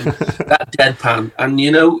bless him, that deadpan, and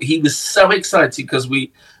he was so excited because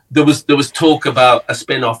there was talk about a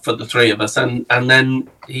spin-off for the three of us, and then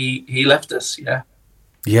he left us.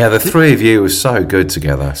 Yeah, the three of you were so good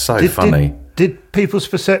together, so funny. Did people's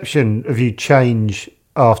perception of you change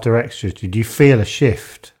after Extras? Did you feel a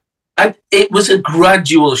shift? It was a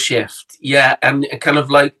gradual shift, and kind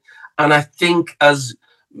of like, and I think as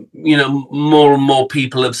more and more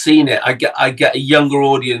people have seen it, I get a younger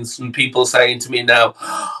audience and people saying to me now,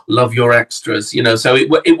 "Love your Extras," So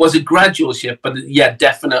it was a gradual shift, but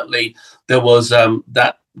definitely there was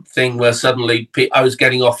that thing where suddenly I was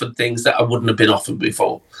getting offered things that I wouldn't have been offered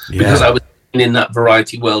before because I was in that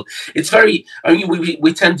variety world. It's very,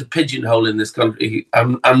 we tend to pigeonhole in this country,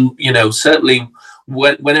 and certainly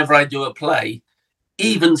whenever I do a play,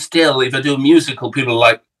 even still, if I do a musical, people are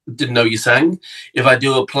like, didn't know you sang. If I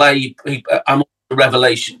do a play, I'm a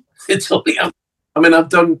revelation. It's only, I've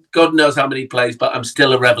done God knows how many plays, but I'm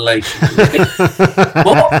still a revelation.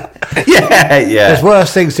 What? Yeah. There's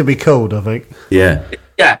worse things to be called, I think. Yeah,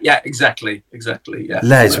 exactly. Yeah.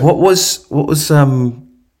 Les, what was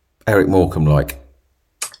Eric Morecambe like?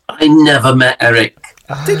 I never met Eric.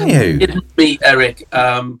 Didn't you? I didn't meet Eric.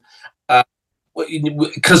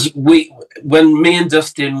 Because when me and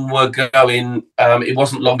Dustin were going, it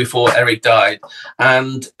wasn't long before Eric died,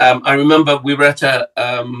 and I remember we were at a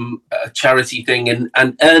charity thing,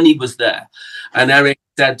 and Ernie was there, and Eric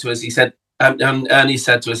said to us, he said,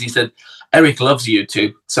 Eric loves you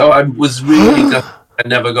too. So I was really gutted I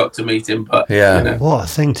never got to meet him, but what a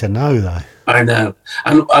thing to know, though. I know,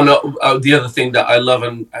 and the other thing that I love,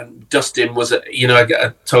 and Dustin was,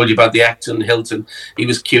 I told you about the Acton Hilton. He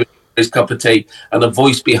was queuing his cup of tea, and a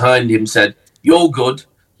voice behind him said, "You're good,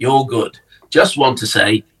 just want to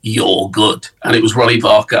say you're good," and it was Ronnie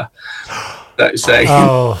Barker. That was saying,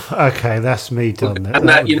 "Oh, okay, that's me done."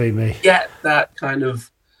 That would be me. Yeah, that kind of,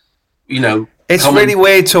 It's really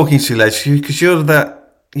weird talking to you, Les, because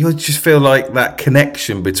you just feel like that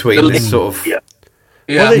connection between this sort of. Yeah.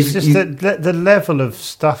 Well, it's just the level of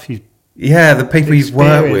stuff you. Yeah, the people you've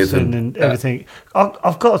worked with and everything.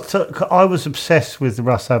 I've got to. I was obsessed with the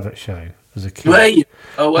Russ Abbott show as a kid. Were you?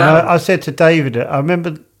 Oh wow! I said to David, I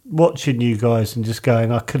remember watching you guys and just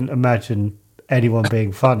going, I couldn't imagine anyone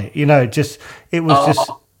being funny. It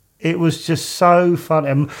was just so funny.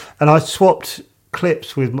 And I swapped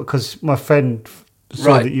clips because my friend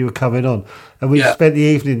saw that you were coming on, and we spent the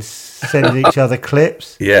evening sending each other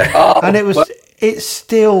clips. Yeah, and it's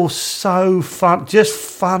still so fun, just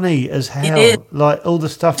funny as hell. Like all the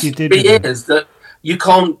stuff you did. It is that you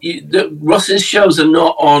can't. Russ's shows are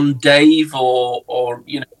not on Dave or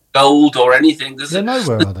Gold or anything. They're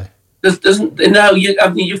nowhere, are they?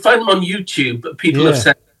 You find them on YouTube, but people have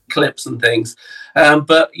sent clips and things.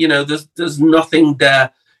 But there's nothing there.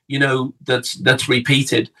 That's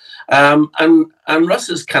repeated. And Russ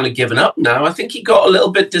has kind of given up now. I think he got a little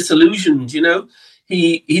bit disillusioned.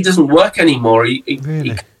 He doesn't work anymore.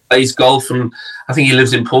 He plays golf, and I think he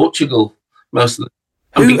lives in Portugal most of the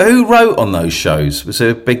time. Who wrote on those shows? Was it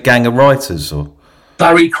a big gang of writers or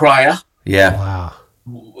Barry Cryer? Yeah, wow,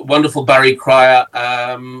 wonderful Barry Cryer.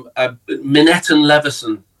 Minette and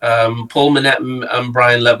Levison. Paul Minette and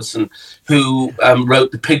Brian Levison, who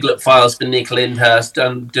wrote the Piglet Files for Nick Lyndhurst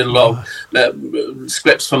and did a lot of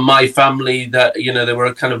scripts for My Family. That they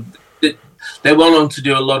were they went on to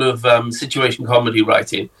do a lot of situation comedy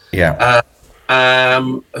writing. Yeah.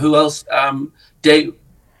 Who else?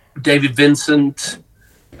 David Vincent.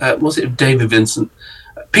 Was it David Vincent?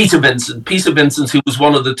 Peter Vincent, who was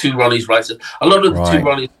one of the two Ronnies writers. A lot of the two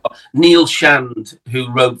Ronnies. Neil Shand, who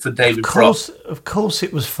wrote for David Frost. Of course,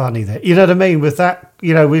 it was funny that, you know what I mean, with that,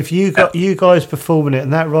 with you guys performing it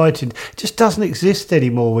and that writing, it just doesn't exist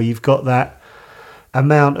anymore. Where you've got that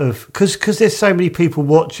amount of, because there's so many people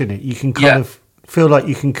watching it, you can kind of feel like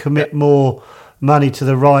you can commit more money to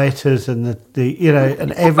the writers and the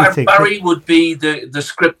and everything. Barry would be the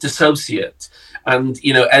script associate and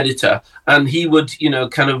editor, and he would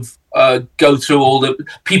kind of go through all the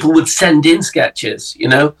people would send in sketches,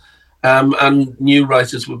 and new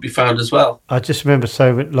writers would be found as well. I just remember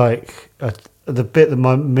the bit that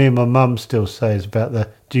me and my mum still say is about I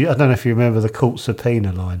don't know if you remember the court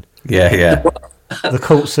subpoena line. Yeah. The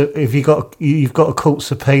court, if you've got a court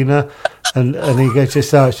subpoena, and he goes,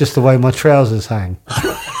 it's just the way my trousers hang.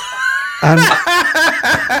 And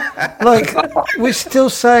we're still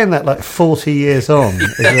saying that 40 years on.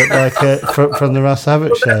 Is it from the Russ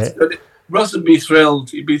Abbott show? Russ would be thrilled.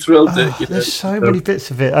 He'd be thrilled. There's so many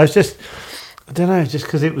bits of it. I don't know, just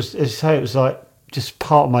because it was like just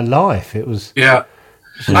part of my life. It was. Yeah,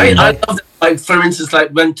 I love it. For instance,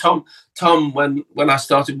 when Tom, when I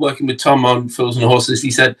started working with Tom on Fools and Horses,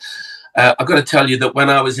 he said, "I've got to tell you that when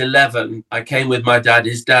I was 11, I came with my dad.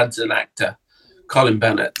 His dad's an actor, Colin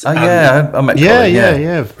Bennett." Oh yeah, I met Colin.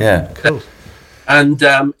 Yeah. Cool.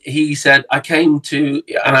 And he said, "I came and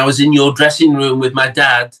I was in your dressing room with my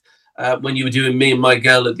dad when you were doing Me and My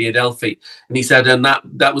Girl at the Adelphi." And he said, and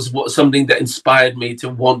that was something that inspired me to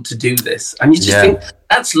want to do this. And you just think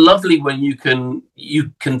that's lovely when you can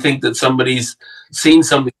think that somebody's seen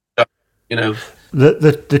something.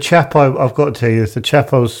 The chap I've got to tell you, the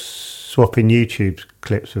chap I was swapping YouTube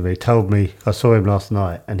clips with, he told me, I saw him last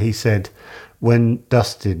night, and he said when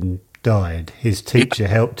Dustin died, his teacher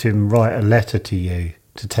helped him write a letter to you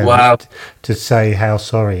to tell him, to say how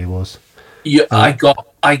sorry he was. Yeah, I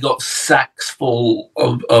got sacks full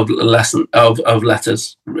of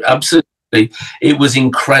letters. Absolutely, it was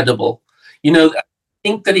incredible. I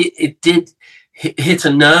think that it did hit a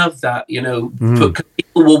nerve that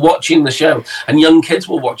people were watching the show, and young kids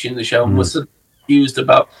were watching the show and were so confused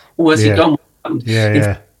about where's he gone.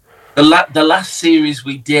 The last series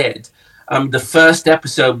we did, the first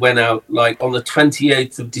episode went out on the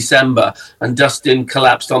 28th of December, and Dustin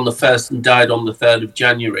collapsed on the 1st and died on the 3rd of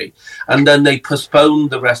January, and then they postponed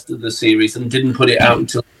the rest of the series and didn't put it out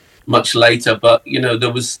until much later. But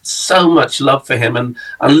there was so much love for him, and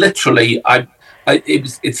literally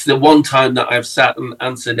it's the one time that I've sat and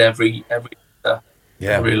answered every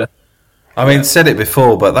letter. I mean, said it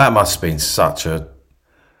before, but that must have been such a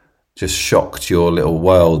just shocked your little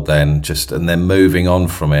world then, and then moving on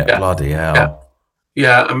from it. Bloody hell.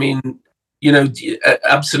 Yeah, I mean,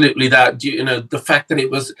 absolutely that. The fact that it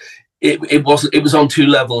was on two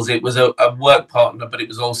levels. It was a work partner, but it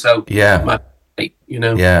was also my mate,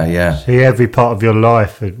 Yeah. See, every part of your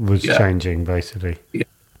life was changing, basically. Yeah.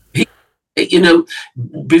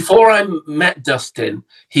 Before I met Dustin,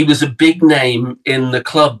 he was a big name in the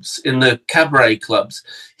clubs, in the cabaret clubs,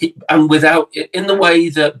 and in the way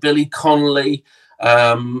that Billy Connolly,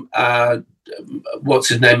 what's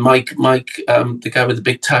his name, Mike, the guy with the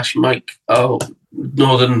big tash,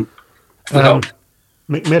 Northern,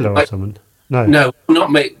 Mick Miller or someone. No, not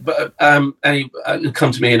Mick, but it'll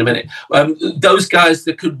come to me in a minute. Those guys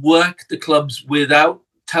that could work the clubs without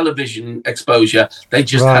television exposure, they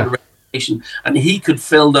just had a reputation, and he could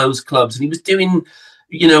fill those clubs, and he was doing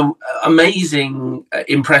amazing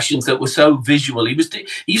impressions that were so visual. He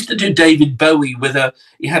used to do David Bowie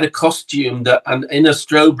he had a costume and in a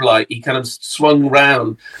strobe light he kind of swung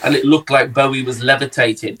round and it looked like Bowie was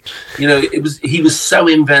levitating. He was so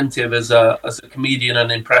inventive as a comedian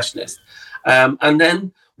and impressionist. And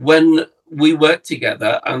then when we worked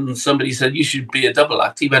together and somebody said, "You should be a double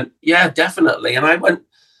act," he went, "Yeah, definitely." And I went,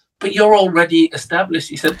 "But you're already established."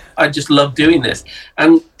 He said, "I just love doing this."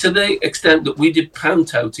 And to the extent that we did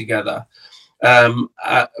Panto together,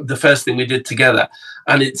 the first thing we did together,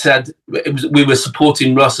 and it said, we were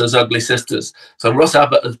supporting Russ as Ugly Sisters. So Russ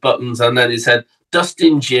Abbott as Buttons, and then it said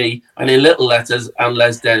Dustin G, and in little letters, and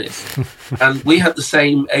Les Dennis. And we had the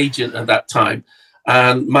same agent at that time.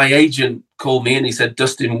 And my agent called me and he said,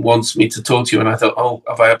 "Dustin wants me to talk to you." And I thought, "Oh,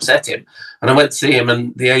 have I upset him?" And I went to see him,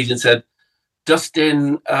 and the agent said,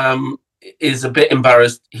 "Dustin is a bit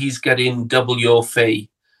embarrassed. He's getting double your fee."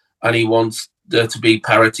 and he wants there to be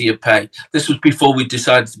parity of pay. This was before we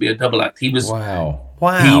decided to be a double act. He was Wow.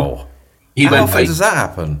 He How went often does that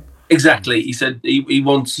happen? exactly. He said he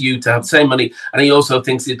wants you to have the same money, and he also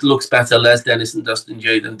thinks it looks better Les Dennis and Dustin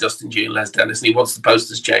G than Dustin G and Les Dennis, and he wants the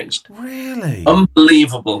posters changed. Really?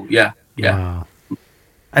 Unbelievable. Yeah. Wow.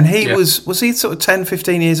 And he was he sort of 10,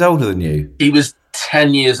 15 years older than you? He was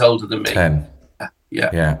 10 years older than me. 10.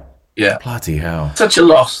 Yeah. Yeah. Bloody hell. Such a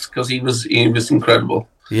loss, because he was incredible.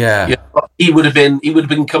 Yeah. Yeah. He would have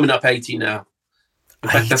been coming up 80 now. In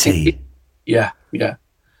fact, I think 80? Yeah.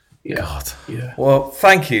 God. Yeah. Well,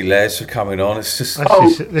 thank you, Les, for coming on. It's just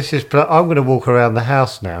This is. I'm going to walk around the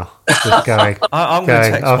house now, just going. I'm going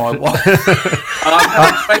to text my wife. I've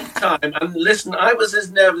had a great time. And listen, I was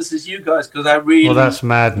as nervous as you guys because I really. Well, that's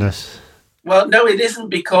madness. Well, no, it isn't,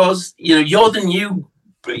 because you're the new.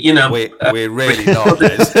 We're really not.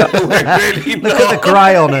 Les. We're really not. Look at the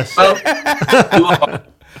grey on us. Well, you are.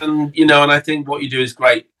 And and I think what you do is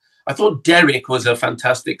great. I thought Derek was a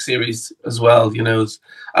fantastic series as well.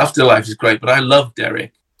 Afterlife is great, but I love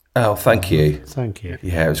Derek. Oh, thank you. Thank you.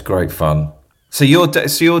 Yeah, it was great fun. So you're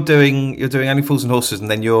doing Only Fools and Horses, and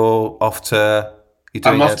then you're off to.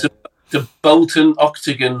 I'm off to Bolton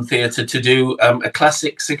Octagon Theatre to do a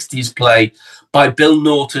classic 60s play by Bill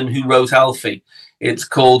Norton, who wrote Alfie. It's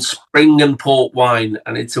called Spring and Port Wine,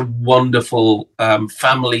 and it's a wonderful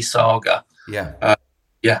family saga. Yeah.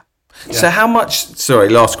 Yeah. So how much? Sorry,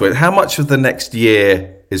 last question. How much of the next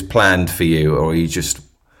year is planned for you, or are you just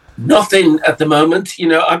nothing at the moment?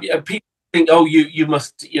 People think, oh, you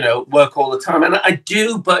must work all the time, and I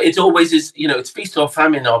do, but it always is. It's feast or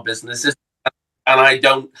famine in our business, and I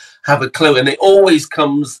don't have a clue. And it always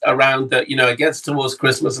comes around that it gets towards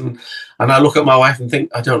Christmas, and I look at my wife and think,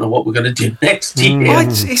 I don't know what we're going to do next year.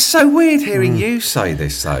 It's so weird hearing you say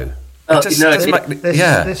this, though.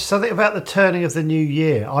 There's something about the turning of the new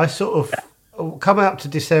year. I sort of come out to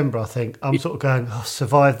December. I think I'm sort of going,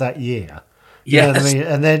 survive that year. You know what I mean?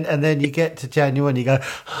 And then you get to January and you go,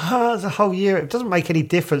 it's a whole year. It doesn't make any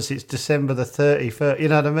difference. It's December the 31st. You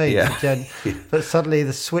know what I mean? Yeah. But suddenly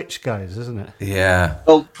the switch goes, doesn't it? Yeah.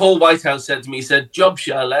 Well, Paul Whitehouse said to me, he said, job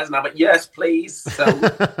share, Les. And I went, yes, please. So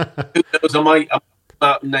who knows, I might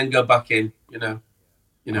out and then go back in,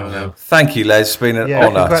 Thank you, Les. It's been an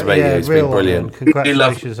honour to meet you. It's been brilliant.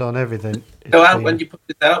 Congratulations on everything. When you put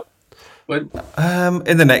this out? In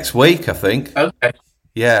the next week, I think. Okay.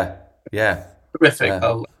 Yeah. Terrific.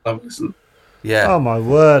 I'll listen. Yeah. Oh my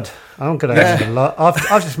word! I'm gonna.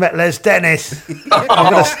 I've just met Les Dennis.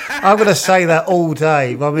 I'm gonna say that all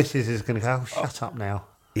day. My missus is gonna go. Oh, shut up now.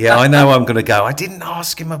 Yeah, I know. I'm gonna go. I didn't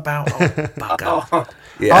ask him about bugger.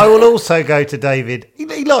 Yeah. I will also go to David. He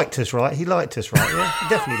liked us, right? Yeah, he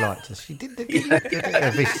definitely liked us. He did.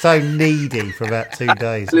 He's so needy for about 2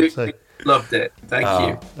 days. Absolutely. Loved it. Thank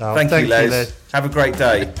you. Thank you, Les. Have a great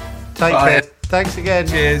day. Take care. Thanks again.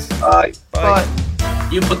 Cheers. Bye. Bye.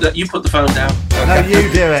 You put the phone down. No, you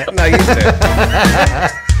do it. No, you do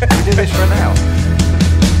it. We do this for an hour.